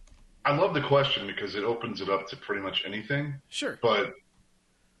I love the question because it opens it up to pretty much anything. Sure. But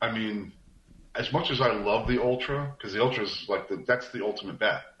I mean, as much as I love the Ultra, because the Ultra is like that's the ultimate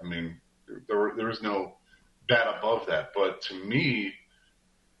bat. I mean, there is no bat above that. But to me,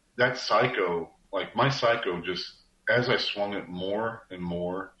 that Psycho, like my Psycho, just as I swung it more and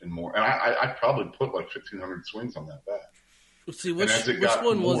more and more, and I probably put like 1,500 swings on that bat. Let's see, which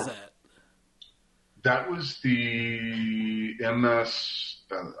one was that? That was the MS.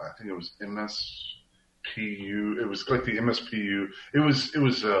 I think it was MSPU. It was like the MSPU. It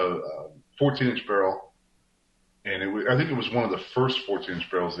was a 14-inch barrel, and I think it was one of the first 14-inch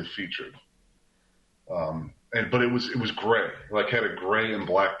barrels they featured. But it was gray, like had a gray and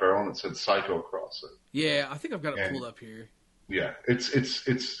black barrel, and it said Psycho across it. Yeah, I think I've got it pulled up here. Yeah, it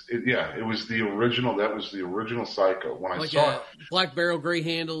was the original. That was the original Psycho. When I saw it, black barrel, gray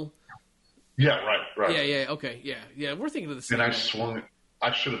handle. Yeah, right. Yeah, okay, yeah. We're thinking of the same. And I swung it.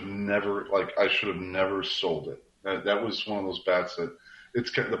 I should have never sold it. That was one of those bats that it's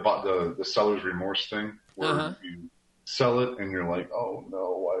kind of the seller's remorse thing where you sell it and you're like, oh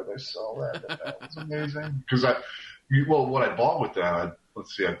no, why did I sell that? That was amazing. Because what I bought with that, I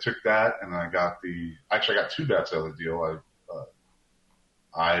took that and I got I got two bats out of the deal.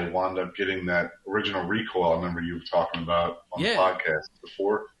 I wound up getting that original recoil I remember you were talking about on the podcast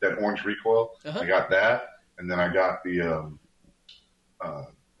before, that orange recoil. I got that, and then I got the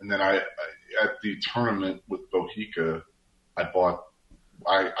and then I at the tournament with Bohica, I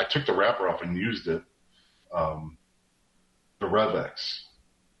took the wrapper off and used it, the RevX.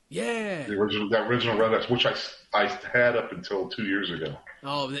 Yeah. That original RevX, which I had up until 2 years ago.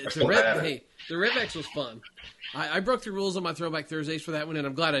 Oh, the RevX was fun. I broke the rules on my Throwback Thursdays for that one, and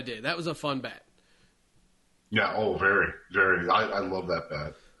I'm glad I did. That was a fun bat. Yeah, very, very. I love that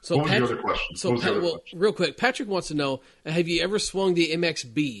bat. So what was the other question? Real quick, Patrick wants to know, have you ever swung the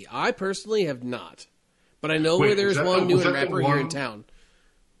MXB? I personally have not. But I know where there's one new in Rapper here in town.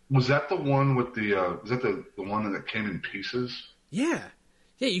 Was that the one with was that the one that came in pieces? Yeah.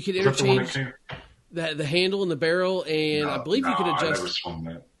 Yeah, you could interchange the handle and the barrel, and I believe you could adjust. I never swung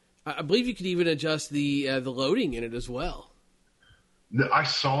that. I believe you could even adjust the loading in it as well. I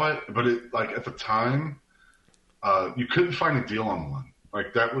saw it, but at the time, you couldn't find a deal on one.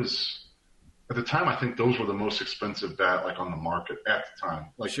 Like that was at the time. I think those were the most expensive bat on the market at the time.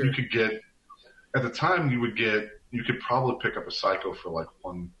 Like you could get at the time you could probably pick up a Psycho for like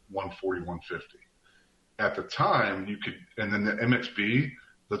 140, 150. At the time you could, and then the MXB,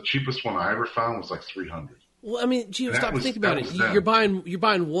 the cheapest one I ever found was like 300. Well, I mean, Gio, stop and think about it. You're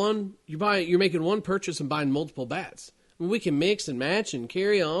making one purchase and buying multiple bats. I mean, we can mix and match and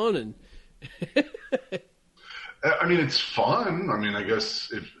carry on, and I mean, it's fun. I mean, I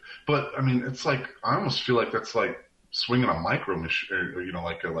guess but I mean, it's like I almost feel like that's like swinging a micro machine, or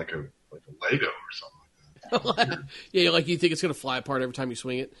like a Lego or something like that. Yeah, like you think it's going to fly apart every time you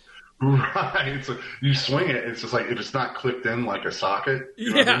swing it. Right. It's like you swing it. It's just like if it's not clicked in like a socket.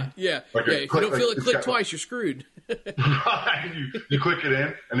 You know what I mean? Yeah. Like if you don't feel it click twice, you're screwed. Right. You click it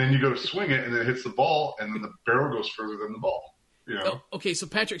in, and then you go to swing it, and then it hits the ball, and then the barrel goes further than the ball. You know? Oh, okay, so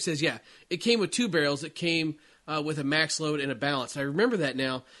Patrick says, it came with two barrels. It came with a max load and a balance. I remember that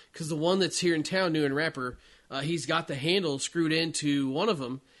now because the one that's here in town, new in Rapper, he's got the handle screwed into one of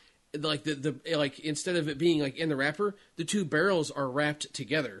them. Like like instead of it being like in the wrapper, the two barrels are wrapped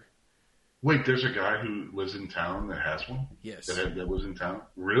together. Wait, there's a guy who lives in town that has one? Yes. That lives in town?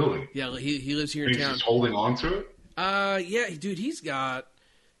 Really? Yeah, he lives here in town. He's just holding on to it? Yeah, dude, he's got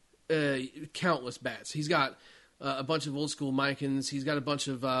countless bats. He's got a bunch of old school Micans. He's got a bunch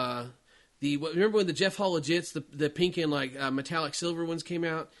of remember when the Jeff Hall Legits, the pink and like metallic silver ones came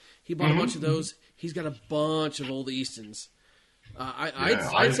out? He bought a bunch of those. He's got a bunch of old Eastons.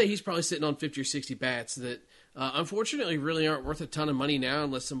 I'd say he's probably sitting on 50 or 60 bats that unfortunately really aren't worth a ton of money now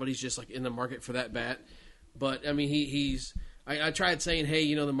unless somebody's just like in the market for that bat. But I mean, I tried saying,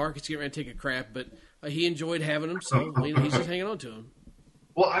 hey, the market's getting ready to take a crap, but he enjoyed having them, so he's just hanging on to them.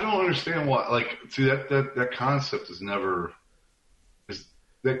 Well, I don't understand why. That concept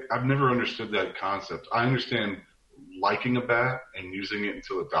I've never understood that concept. I understand liking a bat and using it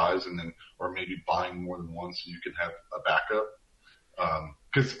until it dies, and then or maybe buying more than one so you can have a backup.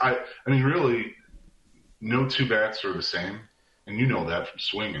 Because I mean, really, no two bats are the same, and you know that from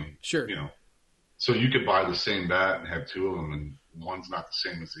swinging. Sure. So you could buy the same bat and have two of them, and one's not the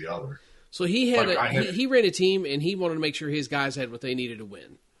same as the other. So he he ran a team, and he wanted to make sure his guys had what they needed to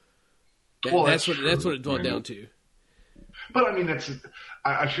win. That's what it boiled down to. But I mean,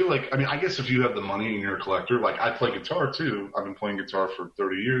 I feel like, I guess if you have the money and you're a collector, like I play guitar too. I've been playing guitar for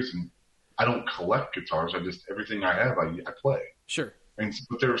 30 years, and I don't collect guitars. Everything I have, I play. Sure.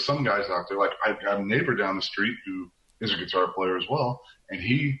 But there are some guys out there, like I have a neighbor down the street who is a guitar player as well, and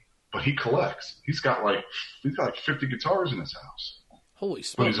he collects. He's got like 50 guitars in his house. Holy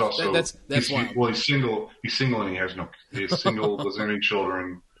smokes! But he's also that's wild. Well, he's single. He's single, and he's single. Doesn't have any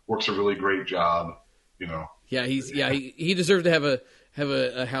children. Works a really great job. Yeah, he deserves to have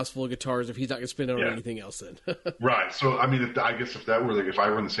a house full of guitars if he's not going to spend it on anything else. Then right. So I mean, I guess if I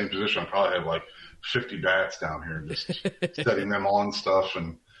were in the same position, I'd probably have like 50 bats down here, just setting them on stuff,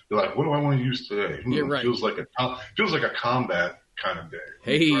 and be like, what do I want to use today? You're right. Feels like a combat kind of day.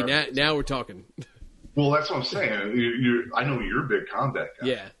 Hey, now we're talking. Well, that's what I'm saying. I know you're a big combat guy.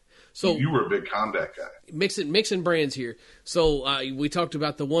 Yeah. So you were a big combat guy. Mixing brands here. So we talked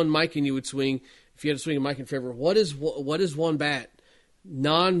about the one miking you would swing if you had to swing a miking forever. What is one bat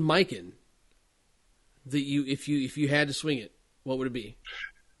non-miking that if you had to swing it, what would it be?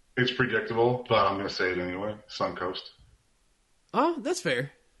 It's predictable, but I'm going to say it anyway. Suncoast. Oh, that's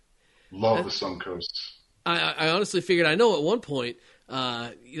fair. Love the Suncoast. I honestly figured. I know at one point,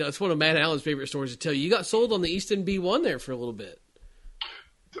 it's one of Matt Allen's favorite stories to tell you. You got sold on the Easton B1 there for a little bit.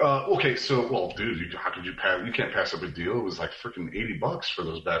 Okay, so, dude, how could you pass? You can't pass up a deal. It was like freaking $80 for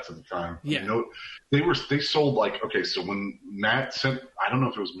those bats at the time. Yeah. They sold like, okay, so when Matt I don't know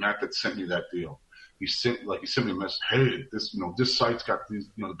if it was Matt that sent me that deal. He sent me a message. Hey, this site's got these,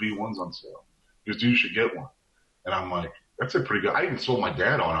 the B1s on sale. He goes, dude, you should get one. And I'm like, that's a pretty good. I even sold my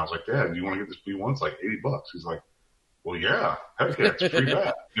dad on. I was like, Dad, do you want to get this B1? It's like $80. He's like, well, yeah, heck yeah, it's a free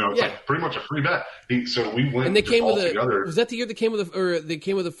bat. It's like pretty much a free bat. So we went. And they came with together. Was that the year they came with they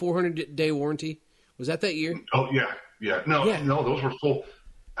came with a 400-day warranty? Was that year? Oh yeah. No, those were full.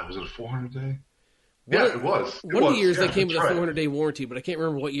 Was it a 400-day? Yeah, it was. One of the years they came with a 400-day warranty, but I can't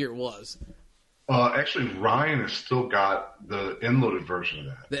remember what year it was. Actually, Ryan has still got the end-loaded version of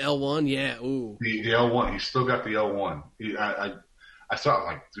that. The L1, yeah. Ooh. The L1. He's still got the L1. I saw it,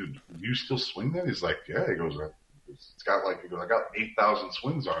 like, dude, you still swing that? He's like, yeah. He goes, it's got like, I got 8,000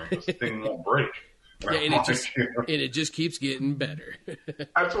 swings on it. He goes, the thing won't break. Yeah, and it just keeps getting better.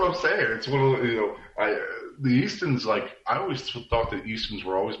 That's what I'm saying. It's one of the Eastons. Like, I always thought that Eastons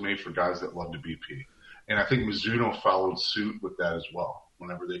were always made for guys that loved to BP, and I think Mizuno followed suit with that as well.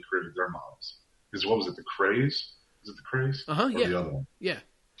 Whenever they created their models, because what was it? The Craze? Is it the Craze? Yeah. The other one? Yeah.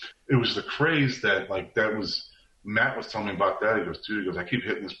 It was the Craze that was. Matt was telling me about that. He goes, dude, I keep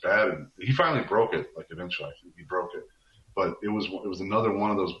hitting this bat, and he finally broke it. Like eventually, I think he broke it, but it was another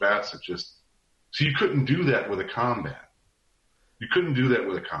one of those bats that just. So you couldn't do that with a combat. You couldn't do that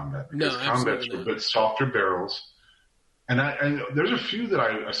with a combat because combats were a bit softer barrels. And there's a few that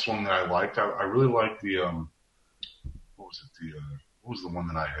I swung that I liked. I really liked the what was the one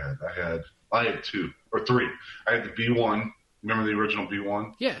that I had? I had two or three. I had the B1. Remember the original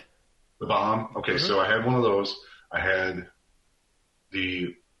B1? Yeah. The bomb. Okay, so I had one of those. I had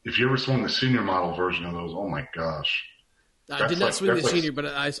if you ever swung the senior model version of those, oh my gosh. I did not swing the senior, but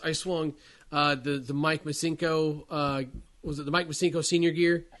I swung the Mike Masinko. Was it the Mike Masinko senior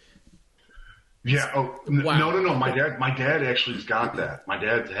gear? Yeah. Oh wow. No. My dad actually has got that. My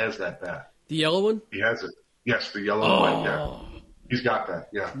dad has that bat. The yellow one? He has it. Yes, the yellow one. Yeah. He's got that.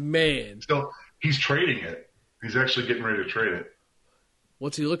 Yeah. Man. So he's trading it. He's actually getting ready to trade it.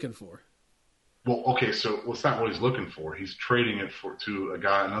 What's he looking for? Well, okay, so it's not what he's looking for. He's trading it to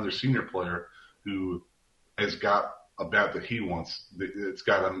another senior player who has got a bat that he wants. It's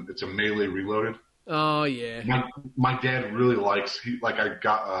a melee reloaded. Oh yeah. My dad really likes.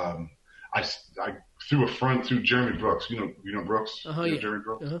 I threw a front through Jeremy Brooks. You know Brooks. Yeah. Jeremy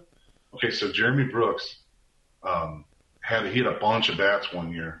Brooks. Okay, so Jeremy Brooks he had a bunch of bats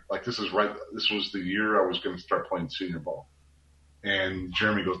one year. Like this was the year I was going to start playing senior ball. And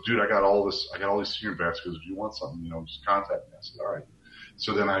Jeremy goes, dude, I got all these senior bats. He goes, if you want something, just contact me. I said, all right.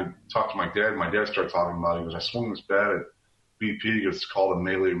 So then I talked to my dad. My dad started talking about it. He goes, I swung this bat at BP. He goes, it's called a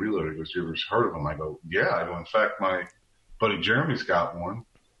melee reload. He goes, you ever heard of them? I go, yeah. I go, in fact, my buddy Jeremy's got one.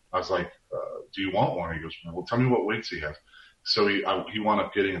 I was like, do you want one? He goes, well, tell me what weights he has. So he wound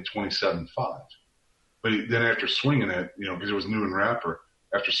up getting a 27.5. But then after swinging it, because it was new and wrapper,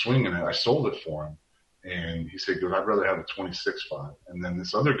 after swinging it, I sold it for him. And he said, I'd rather have a 26.5. And then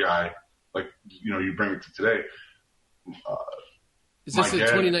this other guy, you bring it to today. Is this the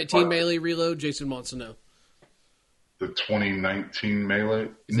 2019 melee reload? Jason wants to know. the 2019 Melee.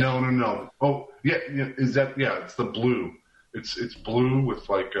 No. Oh, yeah. It's the blue. It's blue with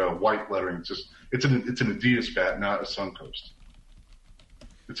like white lettering. It's an Adidas bat, not a Suncoast.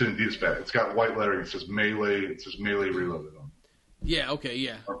 It's an Adidas bat. It's got white lettering. It says Melee. It says Melee Reloaded on it. Yeah. Okay.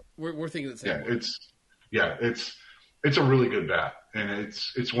 Yeah. We're thinking the same. Yeah. It's a really good bat, and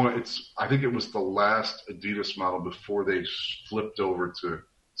I think it was the last Adidas model before they flipped over to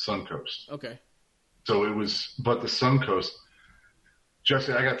Suncoast. Okay. So it was, but the Suncoast.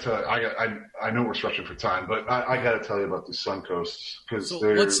 Jesse, I know we're stretching for time, but I got to tell you about the Suncoasts. So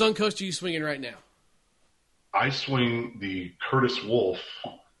what Suncoast are you swinging right now? I swing the Curtis Wolf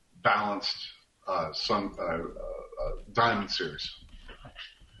balanced Diamond Series,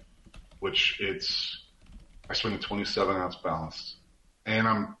 which I swing a 27-ounce balanced, and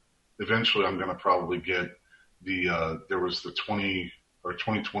I'm going to probably get there was the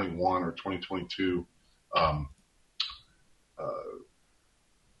 2021 or 2022.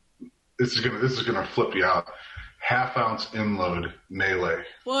 This is gonna flip you out. 1/2 ounce inload Melee.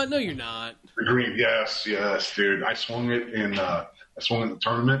 What? No, you're not. The green, yes, dude. I swung it in the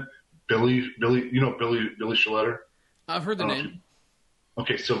tournament. Billy, Billy Schletter? I've heard the name.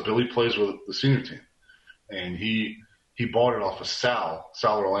 Okay, so Billy plays with the senior team, and he bought it off of Sal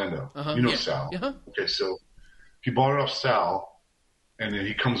Orlando. Sal. Uh-huh. Okay, so he bought it off Sal, and then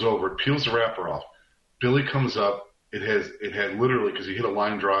he comes over, peels the wrapper off. Billy comes up. It had literally, because he hit a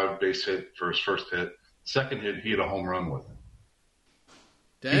line drive base hit for his first hit. Second hit, he hit a home run with it.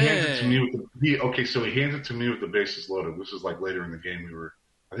 Dang. He hands it to me he hands it to me with the bases loaded. This is like later in the game.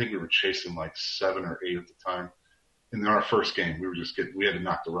 I think we were chasing like 7 or 8 at the time. In our first game, we had to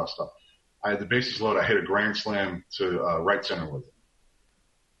knock the rust off. I had the bases loaded. I hit a grand slam to right center with it.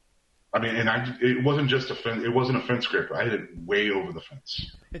 I mean, and it wasn't just a fence. It wasn't a fence scraper. I hit it way over the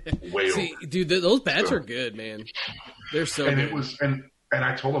fence. See, over. Dude, those bats are good, man. They're so good. It was, and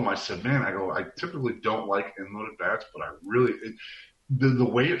I told him, I said, man, I typically don't like inloaded bats, but I really, the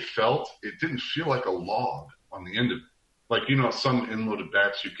way it felt, it didn't feel like a log on the end of it. Like, some inloaded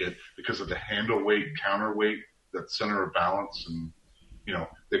bats you get because of the handle weight, counterweight, that center of balance, and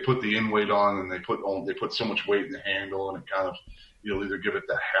they put the in weight on, and they put so much weight in the handle, and it kind of, you'll either give it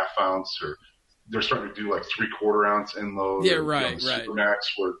that 1/2 ounce, or they're starting to do like 3/4 ounce inload. Yeah, or, right.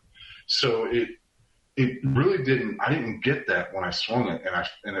 Supermax work. So it really didn't. I didn't get that when I swung it,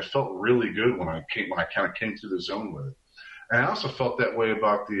 and it felt really good when I kind of came through the zone with it. And I also felt that way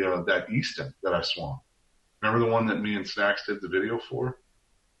about that Easton that I swung. Remember the one that me and Snacks did the video for?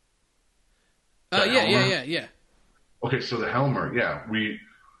 Yeah. Okay, so the Helmer, yeah, we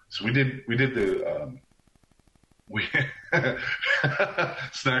did the.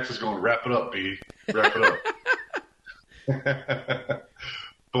 Snacks is going, wrap it up, B. Wrap it up.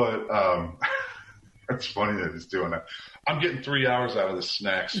 But it's funny that he's doing that. I'm getting 3 hours out of the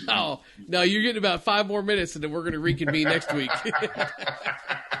Snacks. Oh, no, you're getting about 5 more minutes, and then we're going to reconvene next week.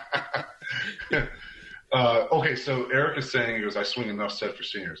 Okay, so Eric is saying, he goes, I swing enough set for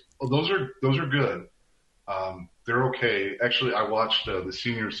seniors. Well, those are good. They're okay. Actually, I watched the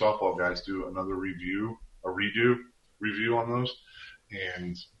senior softball guys do another redo on those,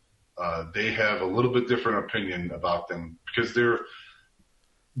 and they have a little bit different opinion about them because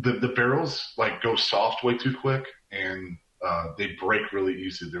the barrels like go soft way too quick, and they break really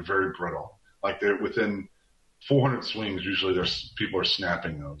easy. They're very brittle. Like they're within 400 swings. Usually, people are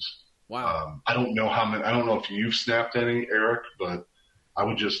snapping those. Wow. I don't know how many. I don't know if you've snapped any, Eric, but I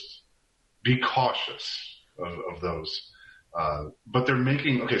would just be cautious of those. But they're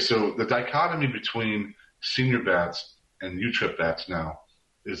making so the dichotomy between senior bats and U-trip bats now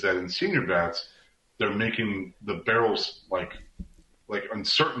is that in senior bats they're making the barrels like on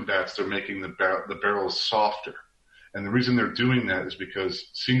certain bats they're making the barrels softer, and the reason they're doing that is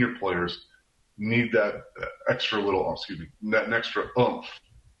because senior players need that extra oomph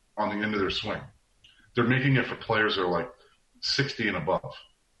on the end of their swing. They're making it for players that are like 60 and above.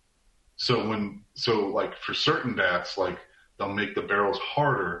 So like for certain bats, like they'll make the barrels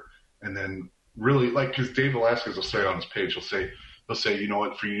harder, and then really like, because Dave Velasquez will say on his page, he'll say, you know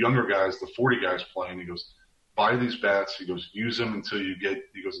what, for you younger guys, the 40 guys playing, he goes, buy these bats. He goes, use them until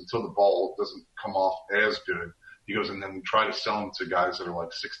the ball doesn't come off as good. He goes, and then try to sell them to guys that are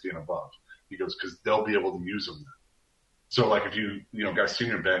like 60 and above. He goes, because they'll be able to use them then. So like if you got a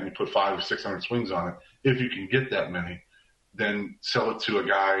senior bat and you put 500 or 600 swings on it, if you can get that many, then sell it to a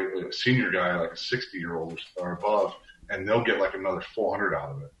senior guy, like a 60-year-old or above, and they'll get like another 400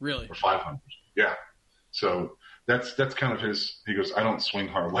 out of it. Really? Or 500. Yeah. So that's kind of his. He goes, I don't swing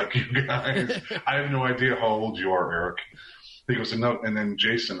hard like you guys. I have no idea how old you are, Eric. He goes, no, and then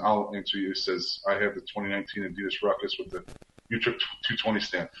Jason, I'll answer you, says, I have the 2019 Adidas Ruckus with the U-Trip 220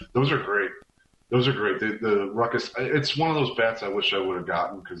 stamp. Those are great. The Ruckus, it's one of those bats I wish I would have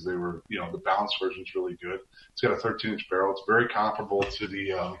gotten because they were, the balance version's really good. It's got a 13-inch barrel. It's very comparable to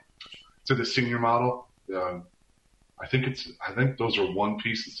the senior model. I think those are one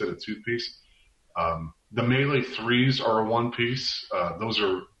piece instead of two piece. The Melee 3s are a one piece. Those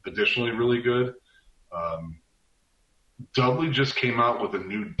are additionally really good. Dudley just came out with a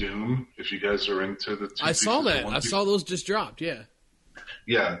new Doom. If you guys are into the two I saw that. I saw those just dropped. Yeah.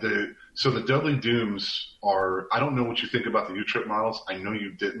 Yeah. So the Dudley Dooms are. I don't know what you think about the U-Trip models. I know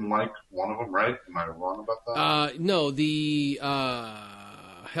you didn't like one of them, right? Am I wrong about that? No. The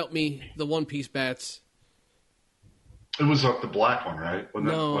help me. The one piece bats. It was the black one, right? Wasn't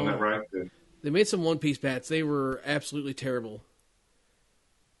that right? They made some one piece bats. They were absolutely terrible.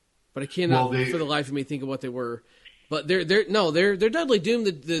 But I cannot for the life of me think of what they were. But they're Dudley Doom,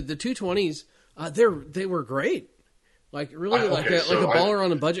 the 220s. They were great. Like really like a baller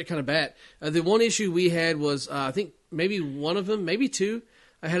on a budget kind of bat. The one issue we had was I think maybe one of them, maybe two.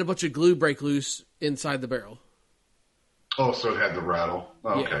 I had a bunch of glue break loose inside the barrel. Oh, so it had the rattle.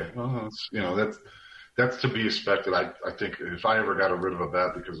 Oh, yeah. Okay, well, that's to be expected. I think if I ever got rid of a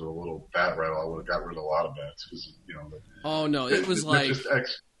bat because of a little bat rattle, I would have got rid of a lot of bats because Oh no, it was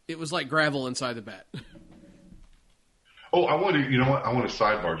like gravel inside the bat. Oh, I want to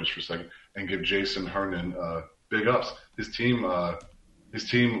sidebar just for a second and give Jason Hernan big ups. His team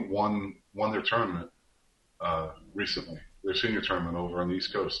won their tournament recently, their senior tournament over on the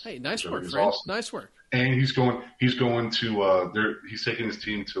East Coast. Hey, nice work, friend. Awesome. Nice work. And he's going to he's taking his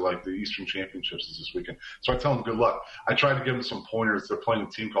team to like the Eastern Championships this weekend. So I tell him good luck. I tried to give him some pointers. They're playing a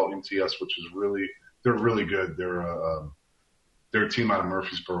team called MTS, which is they're really good. They're a team out of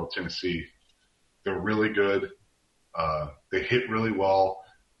Murfreesboro, Tennessee. They're really good. They hit really well,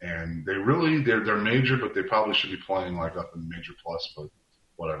 and they're major, but they probably should be playing like up in Major Plus, but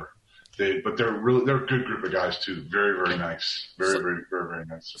whatever. They're a good group of guys too. Very, very nice. Very, very, very, very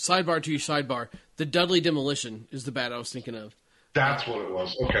nice. Sidebar to your sidebar. The Dudley Demolition is the bat I was thinking of. That's what it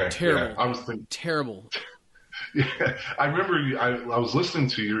was. Okay. Terrible. Yeah, I was thinking terrible. Yeah, I remember I was listening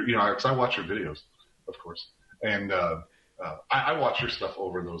to your, because I watch your videos, of course, and I watch your stuff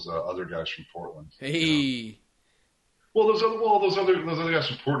over those other guys from Portland. Hey. Well, those other guys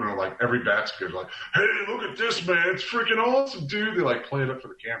from Portland are like every bat's good. Like, hey, look at this, man! It's freaking awesome, dude. They like play it up for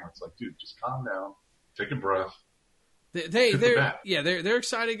the camera. It's like, dude, just calm down, take a breath. They're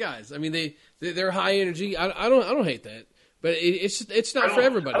excited guys. I mean, they're high energy. I don't hate that, but it's not for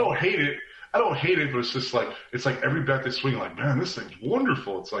everybody. I don't hate it, but it's just like every bat they swing, like, man, this thing's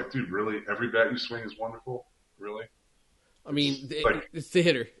wonderful. It's like, dude, really, every bat you swing is wonderful, really. I mean, it's the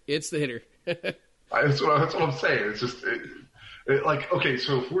hitter. It's the hitter. That's what I'm saying. It's just like, okay,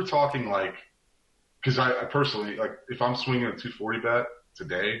 so if we're talking like, because I personally, like, if I'm swinging a 240 bat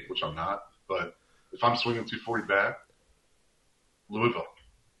today, which I'm not, but if I'm swinging a 240 bat, Louisville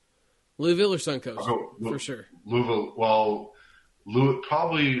or Suncoast, for sure. Louisville, well,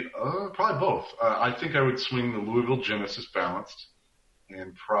 probably both. I think I would swing the Louisville Genesis balanced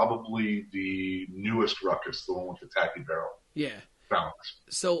and probably the newest Ruckus, the one with the tacky barrel. Yeah. Balance.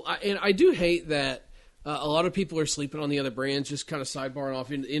 So, I do hate that a lot of people are sleeping on the other brands, just kind of sidebarring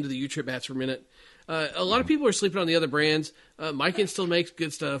off into the U-Trip bats for a minute. A lot of people are sleeping on the other brands. Mikan still makes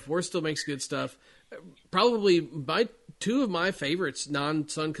good stuff. Worth still makes good stuff. Probably two of my favorites,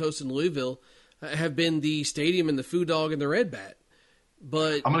 non-Suncoast and Louisville, have been the Stadium and the Food Dog and the Red Bat.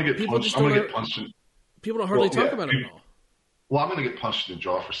 But I'm going to get punched. People don't hardly talk about them at all. Well, I'm going to get punched in the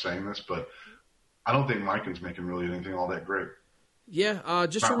jaw for saying this, but I don't think Mikan's making really anything all that great. Yeah,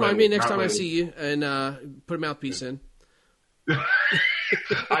 just remind me next time I see you and put a mouthpiece in.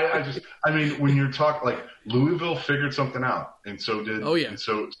 I mean, when you're talking, like, Louisville figured something out, and so did. Oh yeah. And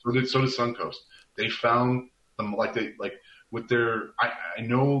so did Suncoast. They found them with their. I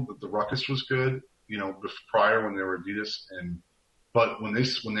know that the Ruckus was good, prior when they were Adidas, but when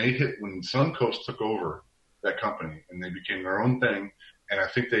Suncoast took over that company and they became their own thing. And I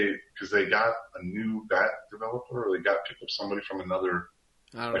think because they got a new bat developer, or they picked up somebody from another.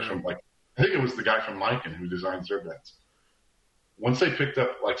 I think it was the guy from Mikan who designs their bats. Once they picked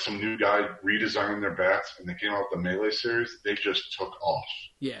up like some new guy redesigning their bats, and they came out with the Melee series, they just took off.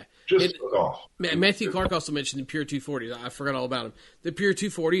 Yeah, took off. Matthew Clark also mentioned the Pure 240s. I forgot all about them. The Pure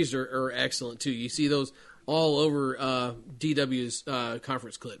 240s are excellent too. You see those all over DW's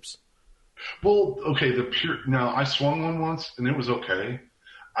conference clips. Well, okay, the Pure. Now, I swung one once, and it was okay.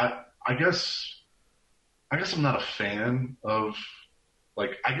 I guess I'm not a fan of,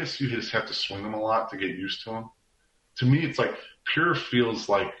 like, I guess you just have to swing them a lot to get used to them. to me, it's like pure feels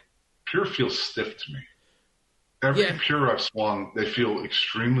stiff to me. Every pure I've swung, they feel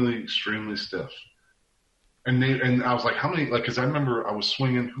extremely, extremely stiff. And I was like, how many? Like, because I remember I was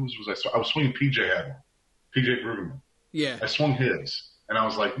swinging. Whose was I? I was swinging PJ Brueggemann. Yeah. I swung his, and I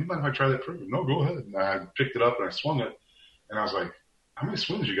was like, you mind if I try that Brueggemann? No, go ahead. And I picked it up and I swung it, and I was like, how many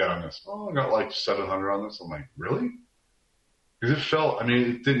swings you got on this? Oh, I got like 700 on this. I'm like, really? Because it felt. I mean,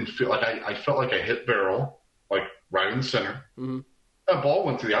 it didn't feel like I felt like I hit barrel, like right in the center. Mm-hmm. That ball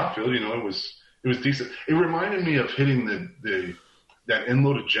went to the outfield. It was decent. It reminded me of hitting that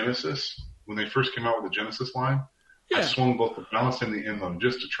end-loaded Genesis when they first came out with the Genesis line. Yeah. I swung both the balance and the end-load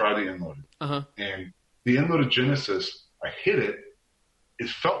just to try the end-loaded. Uh-huh. And the end-loaded Genesis, I hit it. It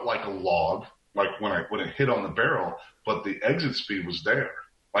felt like a log, like when it hit on the barrel, but the exit speed was there.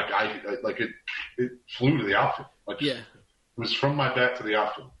 Like it flew to the outfield. Like it was from my bat to the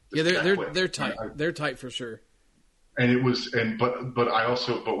outfield. Yeah, they're tight. They're tight for sure. And it was, but when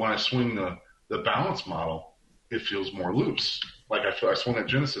I swing the balance model, it feels more loose. Like I swung at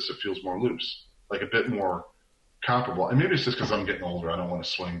Genesis, it feels more loose, like a bit more comparable. And maybe it's just because I'm getting older. I don't want to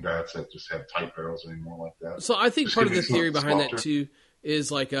swing bats that just have tight barrels anymore like that. So I think just part of the theory behind that too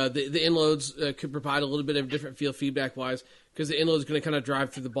is like the inloads could provide a little bit of different feel feedback wise, because the inload is going to kind of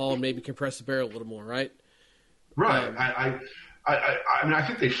drive through the ball and maybe compress the barrel a little more, right? Right. I mean, I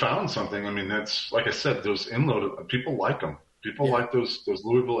think they found something. I mean, that's like I said, those inload people like them. People like those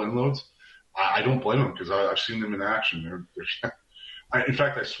Louisville inloads. I don't blame them because I've seen them in action. In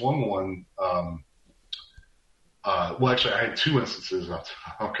fact, I swung one. Well, actually, I had two instances.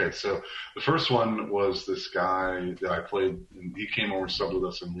 Okay, so the first one was this guy that I played, and he came over and subbed with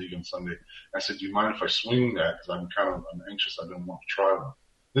us in league on Sunday. I said, "Do you mind if I swing that? Because I'm anxious. I didn't want to try one."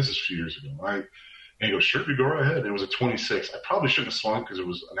 This is a few years ago. And he goes, "Sure, you go right ahead." And it was a 26. I probably shouldn't have swung because it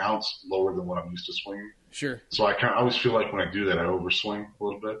was an ounce lower than what I'm used to swinging. Sure. So I always feel like when I do that, I overswing a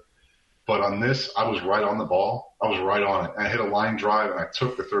little bit. But on this, I was right on the ball. I was right on it. And I hit a line drive, and I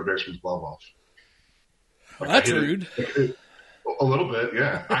took the third baseman's glove off. Like, that's rude. A little bit,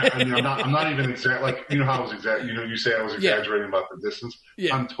 yeah. I mean, I'm not even exact. Like, you know how I was exact. You know, you say I was exaggerating about the distance.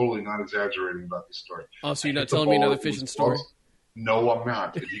 Yeah. I'm totally not exaggerating about the story. Oh, so you're not telling me another fishing story? No, I'm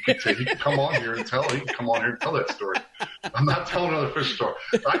not. He can come on here and tell. He can come on here and tell that story. I'm not telling another fish story.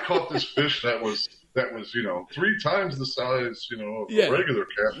 I caught this fish that was 3 times the size of a regular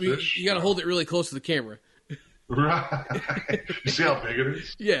catfish. You got to hold it really close to the camera. Right. You see how big it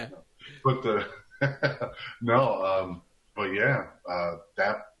is? Yeah. But and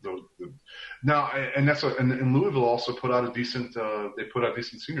Louisville also put out a decent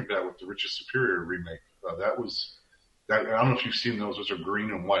senior bat with the Richest Superior remake. That was. I don't know if you've seen those. Those are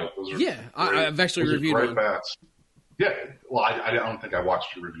green and white. Those are I've actually reviewed great bats. Yeah, well, I don't think I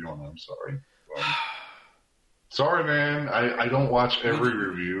watched your review on them. I'm sorry. Sorry, man. I don't watch every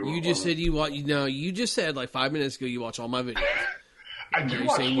review. You just said you watch. You just said like 5 minutes ago you watch all my videos. I do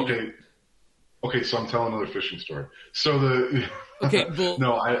watch. Okay. So I'm telling another fishing story. So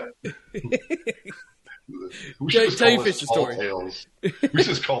we should tell your fishing story. Tales. We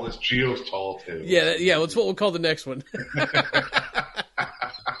should call this Geo's Tall Tales. Yeah. That's what we'll call the next one.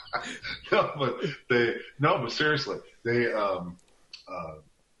 but seriously, they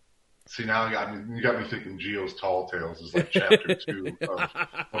see now. You got me thinking Geo's Tall Tales is like chapter 2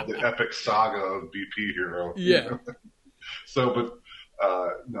 of the epic saga of BP Hero. Yeah. So,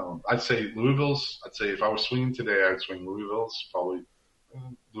 no, I'd say Louisville's. I'd say if I was swinging today, I'd swing Louisville's. Probably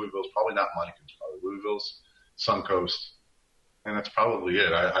not Mike's. Probably Louisville's, Suncoast, and that's probably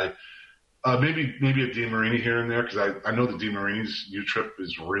it. Maybe a DeMarini here and there because I know the DeMarini's U-Trip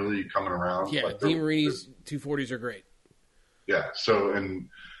is really coming around. Yeah, DeMarini's 240s are great. Yeah, so and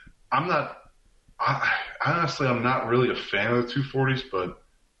I'm not. Honestly, I'm not really a fan of the 240s, but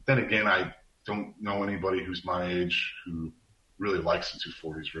then again, I don't know anybody who's my age who really likes the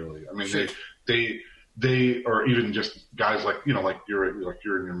 240s. Really, I mean, sure. They are even just guys like you're in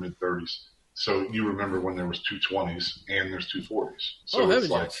your mid 30s, so you remember when there was 220s and there's 240s. So it's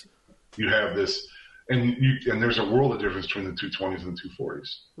like you have this, and there's a world of difference between the 220s and the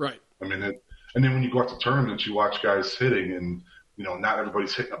 240s. Right. I mean, and then when you go out to tournaments, you watch guys hitting, and not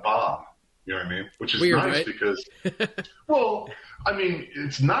everybody's hitting a bomb. You know what I mean? Which is weird, nice right? Because, well, I mean,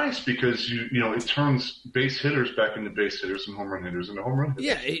 it's nice because it turns base hitters back into base hitters and home run hitters into home run hitters.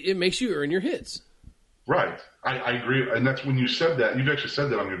 Yeah, it makes you earn your hits. Right. I agree. And that's when you said that. You've actually said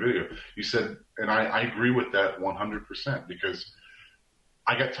that on your video. You said, and I agree with that 100% because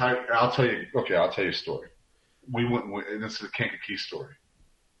I got tired. I'll tell you a story. And this is a Kankakee story.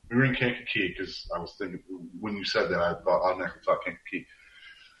 We were in Kankakee because I was thinking, when you said that, I automatically thought Kankakee.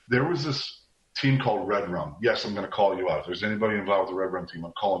 There was this team called Red Rum. Yes, I'm going to call you out. If there's anybody involved with the Red Rum team,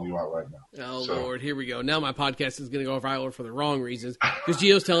 I'm calling you out right now. Oh, Lord, here we go. Now my podcast is going to go viral for the wrong reasons because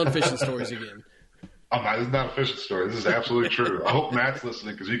Gio's telling fishing stories again. This is not a fishing story. This is absolutely true. I hope Matt's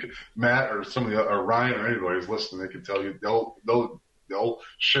listening because Matt or some of the or Ryan or anybody who's listening, they can tell you they'll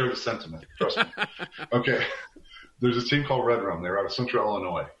share the sentiment. Trust me. Okay, there's a team called Red Rum. They're out of Central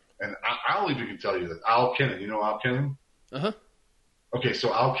Illinois, and I'll even can tell you that Al Kennan. You know Al Kennan? Uh-huh. Okay,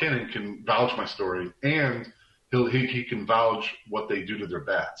 so Al Kennan can vouch my story, and he can vouch what they do to their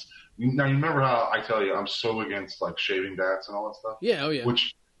bats. Now you remember how I tell you I'm so against like shaving bats and all that stuff? Yeah, oh yeah.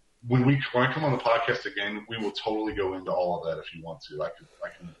 Which when I come on the podcast again, we will totally go into all of that if you want to. I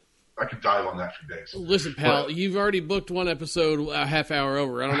could dive on that for days. Listen, pal, you've already booked one episode a half hour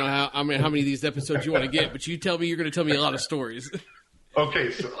over. I don't know how many of these episodes you want to get, but you tell me you're going to tell me a lot of stories. Okay,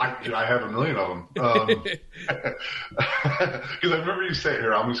 so I have a million of them. Because I remember you say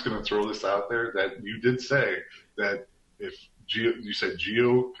here, I'm just going to throw this out there, that you did say that if you said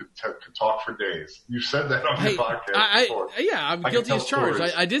Gio could talk for days. You said that on your podcast before. I'm guilty as charged.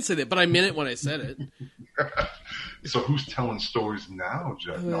 I did say that, but I meant it when I said it. So who's telling stories now,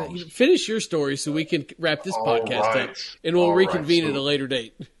 Jeff? Finish your story so we can wrap this podcast up, and we'll reconvene at a later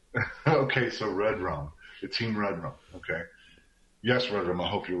date. Okay, so Red Rum, the team Red Rum, okay? Yes, Red Rum, I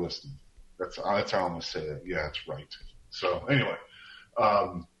hope you're listening. That's how I'm going to say it. Yeah, that's right. So anyway,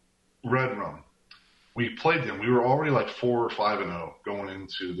 Red Rum. We played them. We were already like 4 or 5-0 going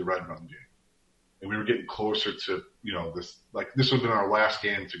into the Red Rum game. And we were getting closer to, this would have been our last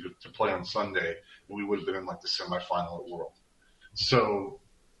game to play on Sunday, and we would have been in like the semifinal at World. So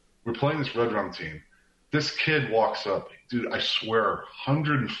we're playing this Red Rum team. This kid walks up. Dude, I swear, had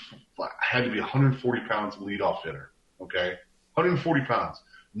to be 140 pounds leadoff hitter, okay? 140 pounds.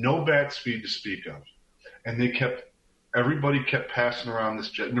 No bat speed to speak of. And everybody kept passing around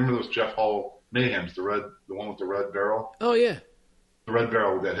this remember those Jeff Hall Mayhems, the one with the red barrel? Oh, yeah. The red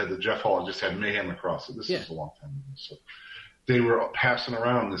barrel that had the Jeff Hall just had Mayhem across it. This was a long time ago. So they were passing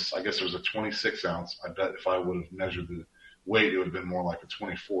around this, I guess it was a 26 ounce. I bet if I would have measured the weight, it would have been more like a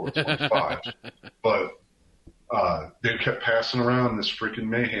 24 or 25. But they kept passing around this freaking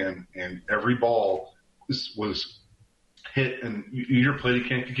Mayhem, and every ball was hit. And you ever played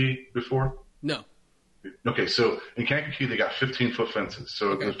Kankakee before? No. Okay, so in Kankakee, they got 15-foot fences.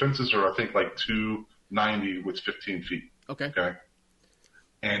 So the fences are, I think, like 290 with 15 feet. Okay.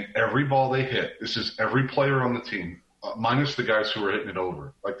 And every ball they hit, this is every player on the team, minus the guys who were hitting it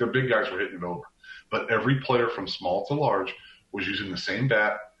over. Like the big guys were hitting it over. But every player from small to large was using the same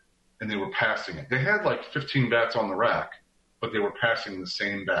bat, and they were passing it. They had like 15 bats on the rack, but they were passing the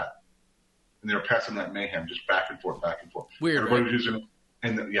same bat. And they were passing that Mayhem just back and forth, back and forth. Weird, Everybody right? was using it.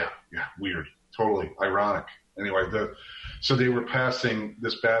 And weird. Totally ironic. Anyway, so they were passing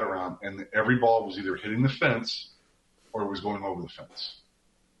this bat around, and every ball was either hitting the fence or it was going over the fence.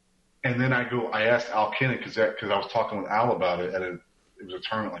 And then I asked Al Kennan because I was talking with Al about it it was a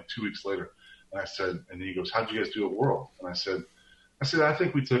tournament like 2 weeks later, and he goes, "How'd you guys do at World?" And I said, I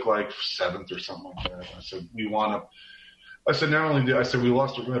think we took like 7th or something like that. I said, we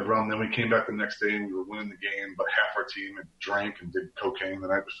lost at Red Rum, then we came back the next day and we were winning the game, but half our team had drank and did cocaine the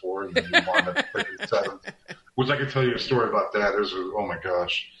night before, and then we wound up taking 7th. Which I could tell you a story about that. Oh my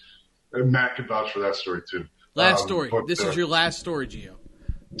gosh. Matt could vouch for that story too. Last story. This is your last story, Gio.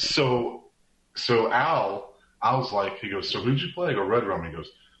 So Al's like, he goes, "So who'd you play?" I go, "Red Rum." He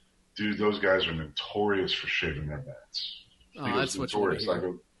goes, "Dude, those guys are notorious for shaving their bats." That's what you want to hear. I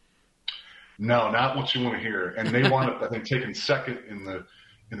go, "No, not what you want to hear." And they wound up, I think, taking second in the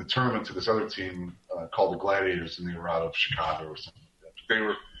tournament to this other team called the Gladiators, and they were out of Chicago or something like that. They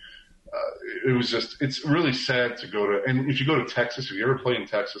were. It's really sad to go to, and if you go to Texas, if you ever play in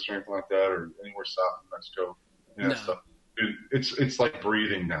Texas or anything like that, or anywhere south of Mexico, stuff, it's like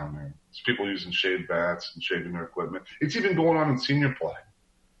breathing down there. It's people using shaved bats and shaving their equipment. It's even going on in senior play.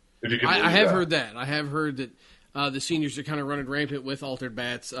 If you can, I have heard that. I have heard that the seniors are kind of running rampant with altered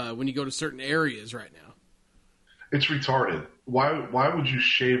bats when you go to certain areas right now. It's retarded. Why would you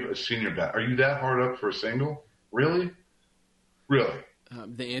shave a senior bat? Are you that hard up for a single? Really?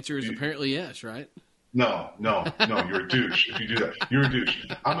 The answer is apparently yes, right? No, you're a douche if you do that. You're a douche.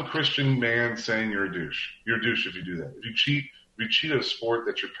 I'm a Christian man saying you're a douche. You're a douche if you do that. If you cheat at a sport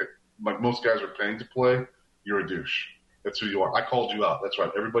that like most guys are paying to play, you're a douche. That's who you are. I called you out. That's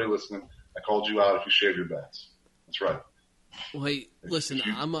right. Everybody listening, I called you out if you shave your bats. That's right. Well, hey, listen,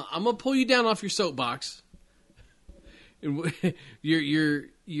 I'm gonna pull you down off your soapbox. You're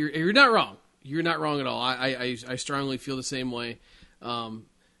not wrong. You're not wrong at all. I strongly feel the same way.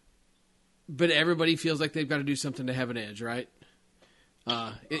 But everybody feels like they've got to do something to have an edge, right?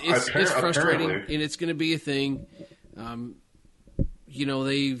 It's frustrating, and it's going to be a thing.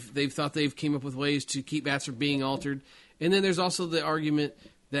 They've thought they've came up with ways to keep bats from being altered, and then there's also the argument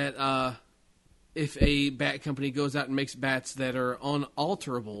that if a bat company goes out and makes bats that are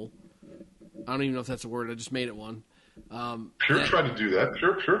unalterable, I don't even know if that's a word. I just made it one. Pure tried to do that.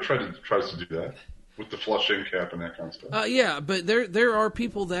 Pure tries to do that with the flush end cap and that kind of stuff. Yeah, but there are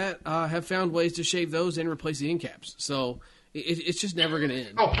people that have found ways to shave those and replace the end caps. So it's just never going to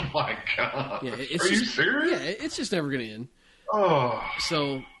end. Oh my god! Yeah, are you serious? Yeah, it's just never going to end. Oh,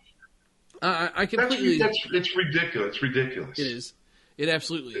 so I completely. It's ridiculous. It's ridiculous. It is. It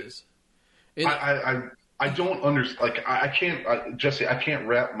absolutely is. I don't understand. Like I can't, Jesse. I can't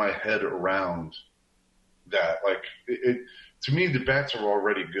wrap my head around that. Like to me, the bats are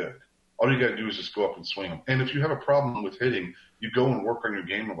already good. All you got to do is just go up and swing them. And if you have a problem with hitting, you go and work on your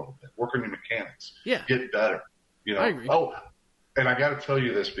game a little bit. Work on your mechanics. Yeah. Get better. I agree. Oh, and I got to tell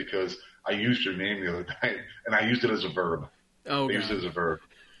you this because I used your name the other night, and I used it as a verb. Oh, I used it as a verb.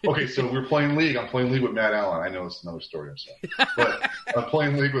 Okay, so we're playing League. I'm playing League with Matt Allen. I know it's another story, I'm sorry. But I'm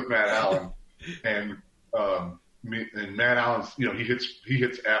playing League with Matt Allen, and Matt Allen's, he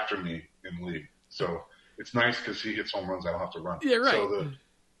hits after me in League. So it's nice because he hits home runs. I don't have to run. Yeah, right.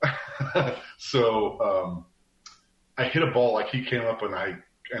 So I hit a ball like he came up, and I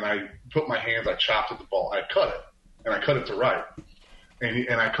put my hands, I chopped at the ball. I cut it, and I cut it to right.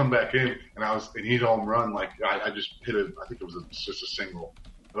 And I come back in, and he hit a home run. Like I just hit it. I think it was just a single,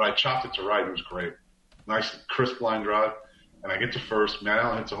 but I chopped it to right. It was great, nice crisp line drive. And I get to first. Matt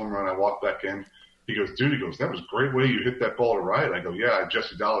Allen hits a home run. I walk back in. He goes, "Dude," that was a great way you hit that ball to right. I go, "Yeah, I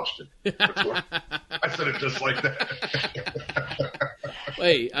Jesse Dolliched it." That's what, I said it just like that.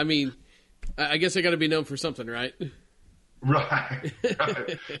 Hey, I mean, I guess I got to be known for something, right? Right.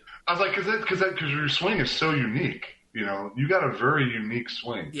 I was like, because your swing is so unique. You got a very unique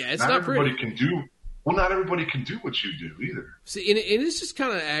swing. Yeah, it's not everybody can do. Well, not everybody can do what you do either. See, and it's just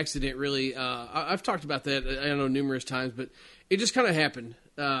kind of an accident, really. I've talked about that, I don't know, numerous times, but it just kind of happened.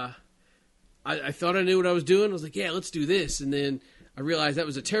 I thought I knew what I was doing. I was like, yeah, let's do this. And then I realized that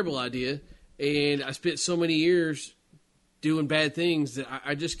was a terrible idea. And I spent so many years doing bad things that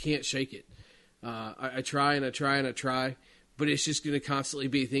I just can't shake it. I try and I try and I try, but it's just going to constantly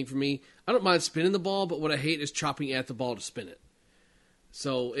be a thing for me. I don't mind spinning the ball, but what I hate is chopping at the ball to spin it.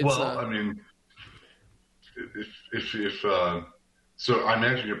 So it's I mean, so I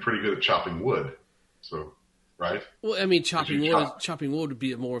imagine you're pretty good at chopping wood. So, right? Well, I mean, chopping wood would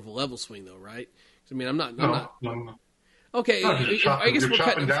be more of a level swing, though, right? I mean, I'm not. No. Okay, No, I guess we're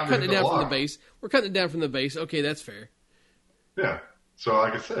cutting it down from the base. We're cutting it down from the base. Okay, that's fair. Yeah. So,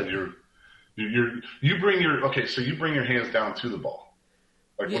 like I said, you bring your hands down to the ball.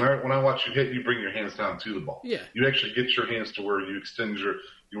 Like when I watch you hit, you bring your hands down to the ball. Yeah. You actually get your hands to where you extend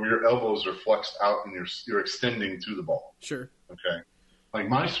your elbows are flexed out and you're extending to the ball. Sure. Okay. Like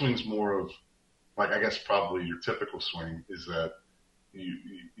my swing's more of, like I guess probably your typical swing is that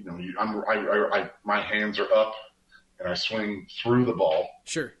my hands are up and I swing through the ball.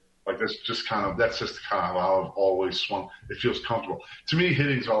 Sure. Like that's just kind of how I've always swung. It feels comfortable. To me,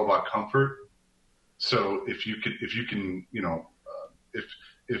 hitting's all about comfort. So if you can if you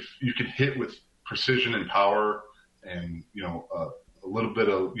can hit with precision and power and a little bit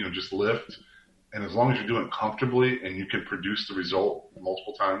of just lift, and as long as you're doing it comfortably and you can produce the result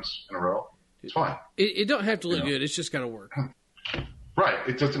multiple times in a row, it's fine. It don't have to look good. It's just got to work. Right.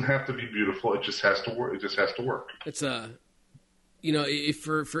 It doesn't have to be beautiful. It just has to work. It just has to work. It's if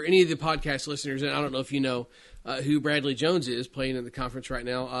for any of the podcast listeners, and I don't know if you know who Bradley Jones is playing in the conference right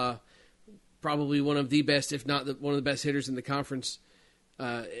now, probably one of the best, if not one of the best hitters in the conference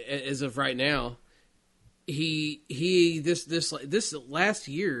as of right now. This last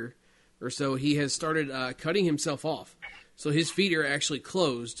year or so, he has started cutting himself off, so his feet are actually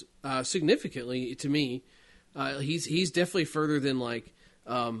closed significantly. To me, he's definitely further than like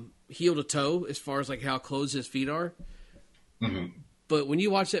heel to toe as far as like how closed his feet are. Mm-hmm. But when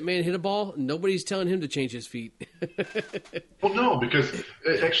you watch that man hit a ball, nobody's telling him to change his feet. Well, no, because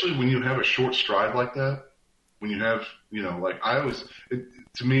actually when you have a short stride like that, when you have,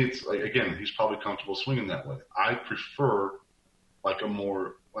 to me, it's like, again, he's probably comfortable swinging that way. I prefer like a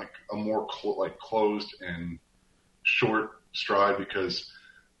more closed and short stride because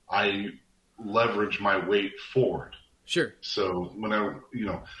I leverage my weight forward. Sure. So when I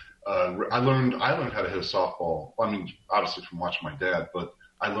learned how to hit a softball. I mean, obviously from watching my dad, but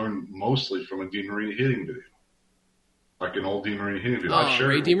I learned mostly from a DeMarini hitting video, like an old DeMarini hitting video. I shared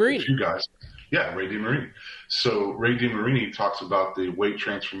Ray it DeMarini. with you guys. Yeah, Ray DeMarini. So Ray DeMarini talks about the weight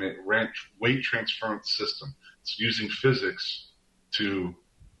transference system. It's using physics to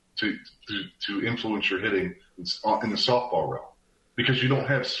influence your hitting in the softball realm, because you don't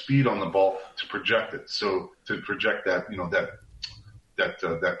have speed on the ball to project it. So to project that,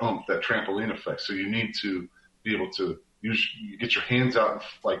 that trampoline effect. So you need to be able to get your hands out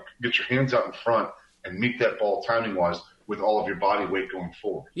in front and meet that ball timing wise with all of your body weight going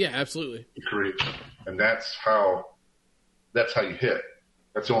forward. Yeah, absolutely. And that's how you hit.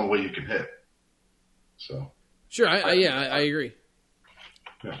 That's the only way you can hit. So sure, I agree.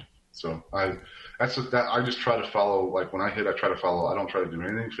 Yeah. So I just try to follow, like when I hit, I try to follow. I don't try to do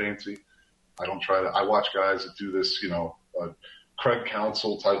anything fancy. I watch guys that do this, Craig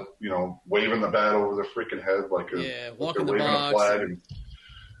Counsell type, waving the bat over their freaking head walking the waving box. a flag. And,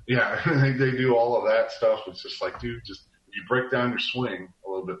 they do all of that stuff. It's just like, dude, if you break down your swing a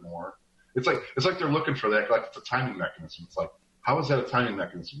little bit more, it's like they're looking for that. Like it's a timing mechanism. It's like, how is that a timing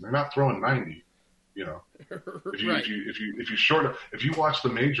mechanism? They're not throwing 90. Right. If you watch the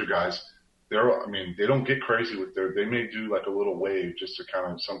major guys, they don't get crazy with they may do like a little wave just to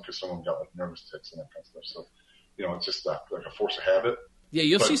kind of because someone got like nervous tics and that kind of stuff. So, it's just like a force of habit. Yeah,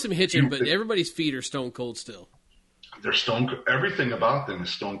 you'll see some hitching, but everybody's feet are stone cold still. They're everything about them is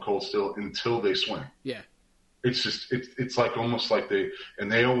stone cold still until they swing. Yeah. It's just, it's like almost like they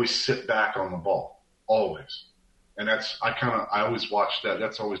always sit back on the ball. Always. And I always watch that.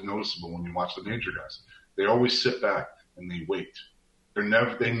 That's always noticeable when you watch the major guys. They always sit back and they wait. They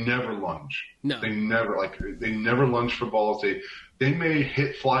never lunge. No. They never lunge for balls. They may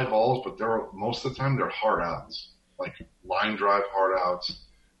hit fly balls, but most of the time they're hard outs. Like line drive hard outs.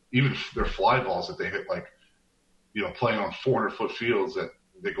 Even they're fly balls that they hit playing on 400-foot fields that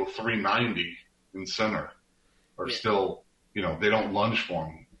they go 390 in center are still, they don't lunge for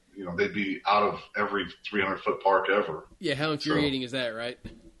them. They'd be out of every 300-foot park ever. Yeah, how infuriating is that, right?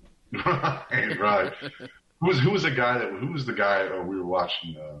 Right. Who was the guy we were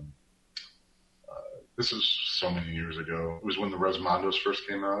watching? This is so many years ago. It was when the Resmondos first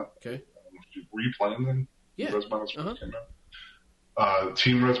came out. Okay. Were you playing then? Yeah. The Resmondos first came out.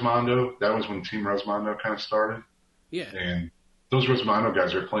 Team Resmondo. That was when Team Resmondo kind of started. Yeah. And those Resmondo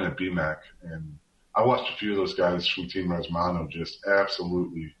guys are playing at BMAC, and I watched a few of those guys from Team Resmondo just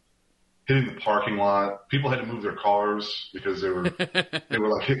absolutely hitting the parking lot. People had to move their cars because they were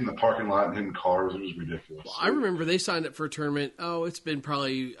like hitting the parking lot and hitting cars. It was ridiculous. Well, I remember they signed up for a tournament. Oh, it's been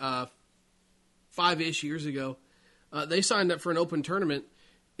probably 5-ish years ago. They signed up for an open tournament,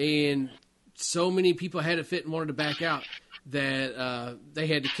 and so many people had it fit and wanted to back out that they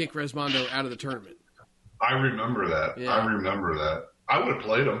had to kick Resmondo out of the tournament. I remember that. Yeah. I remember that. I would have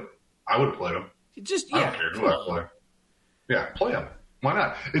played them. I don't care who I play. Yeah, play them. Why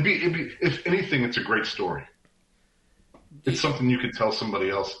not? It'd be. If anything, it's a great story. It's something you could tell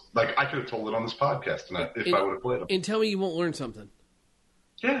somebody else. Like I could have told it on this podcast tonight if I would have played them. And tell me you won't learn something.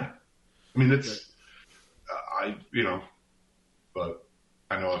 Yeah, I mean it's. But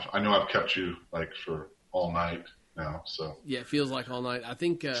I know I've kept you for all night now. So yeah, it feels like all night. I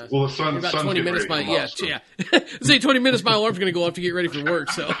think. Well, the sun. About sun's 20 minutes. so. Say 20 minutes. My alarm's going to go off to get ready for work.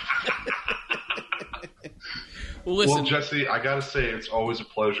 So. Well, listen. Well, Jesse, I got to say it's always a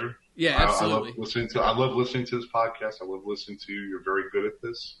pleasure. Yeah, absolutely. I love listening to this podcast. I love listening to you. You're very good at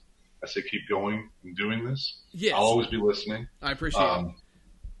this. I say keep going and doing this. Yes. I'll always be listening. I appreciate it.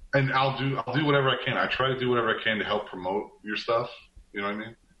 And I'll do whatever I can. I try to do whatever I can to help promote your stuff. You know what I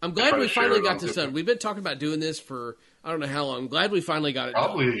mean? I'm glad we finally got this done. We've been talking about doing this for I don't know how long. I'm glad we finally got it done.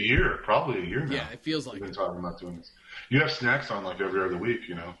 Probably a year now. Yeah, it feels like we've been talking about doing this. You have snacks on every other week,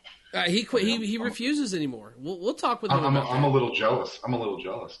 He quit. He refuses anymore. We'll talk with him. I'm a little jealous.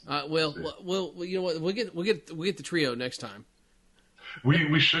 Well, you know what? We'll get the trio next time.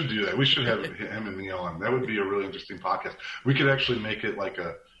 We should do that. We should have him and me on. That would be a really interesting podcast. We could actually make it like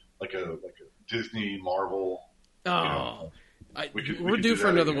a Disney Marvel. Oh, we're due for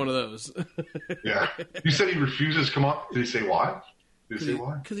another one of those. Yeah, you said he refuses to come on. Did he say why?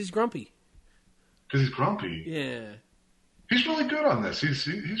 Why? Because he's grumpy. Because he's grumpy. Yeah. He's really good on this. He's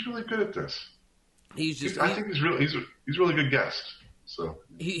really good at this. I think he's really good guest. So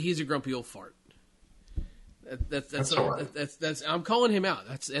he's a grumpy old fart. That's all right. That's I'm calling him out.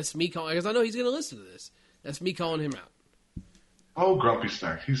 That's me calling because I know he's going to listen to this. That's me calling him out. Oh, Grumpy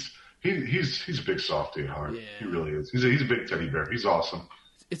Snack. He's a big softy at heart. Yeah. He really is. He's a big teddy bear. He's awesome.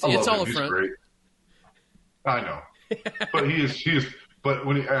 It's all a front. He's great. I know, but he is. But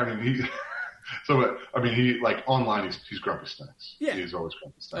when he online he's Grumpy Snacks. Yeah. He's always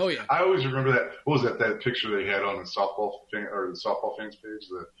Grumpy Snacks. Oh yeah. I always remember that. What was that picture they had on the softball fans page?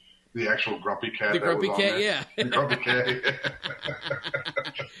 The actual Grumpy Cat. The Grumpy Cat, yeah. The Grumpy Cat.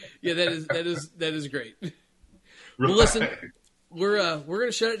 Yeah, that is great. Right. Well, listen, we're going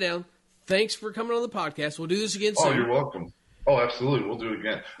to shut it down. Thanks for coming on the podcast. We'll do this again soon. Oh, you're welcome. Oh, absolutely. We'll do it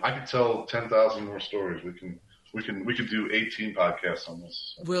again. I could tell 10,000 more stories. We can do 18 podcasts on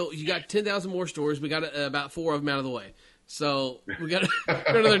this. Well, you got 10,000 more stories. We got about 4 of them out of the way. So we got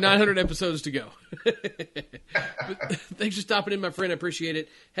another 900 episodes to go. But thanks for stopping in, my friend. I appreciate it.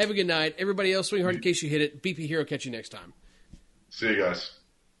 Have a good night. Everybody else, swing hard in case you hit it. BP Hero, catch you next time. See you guys.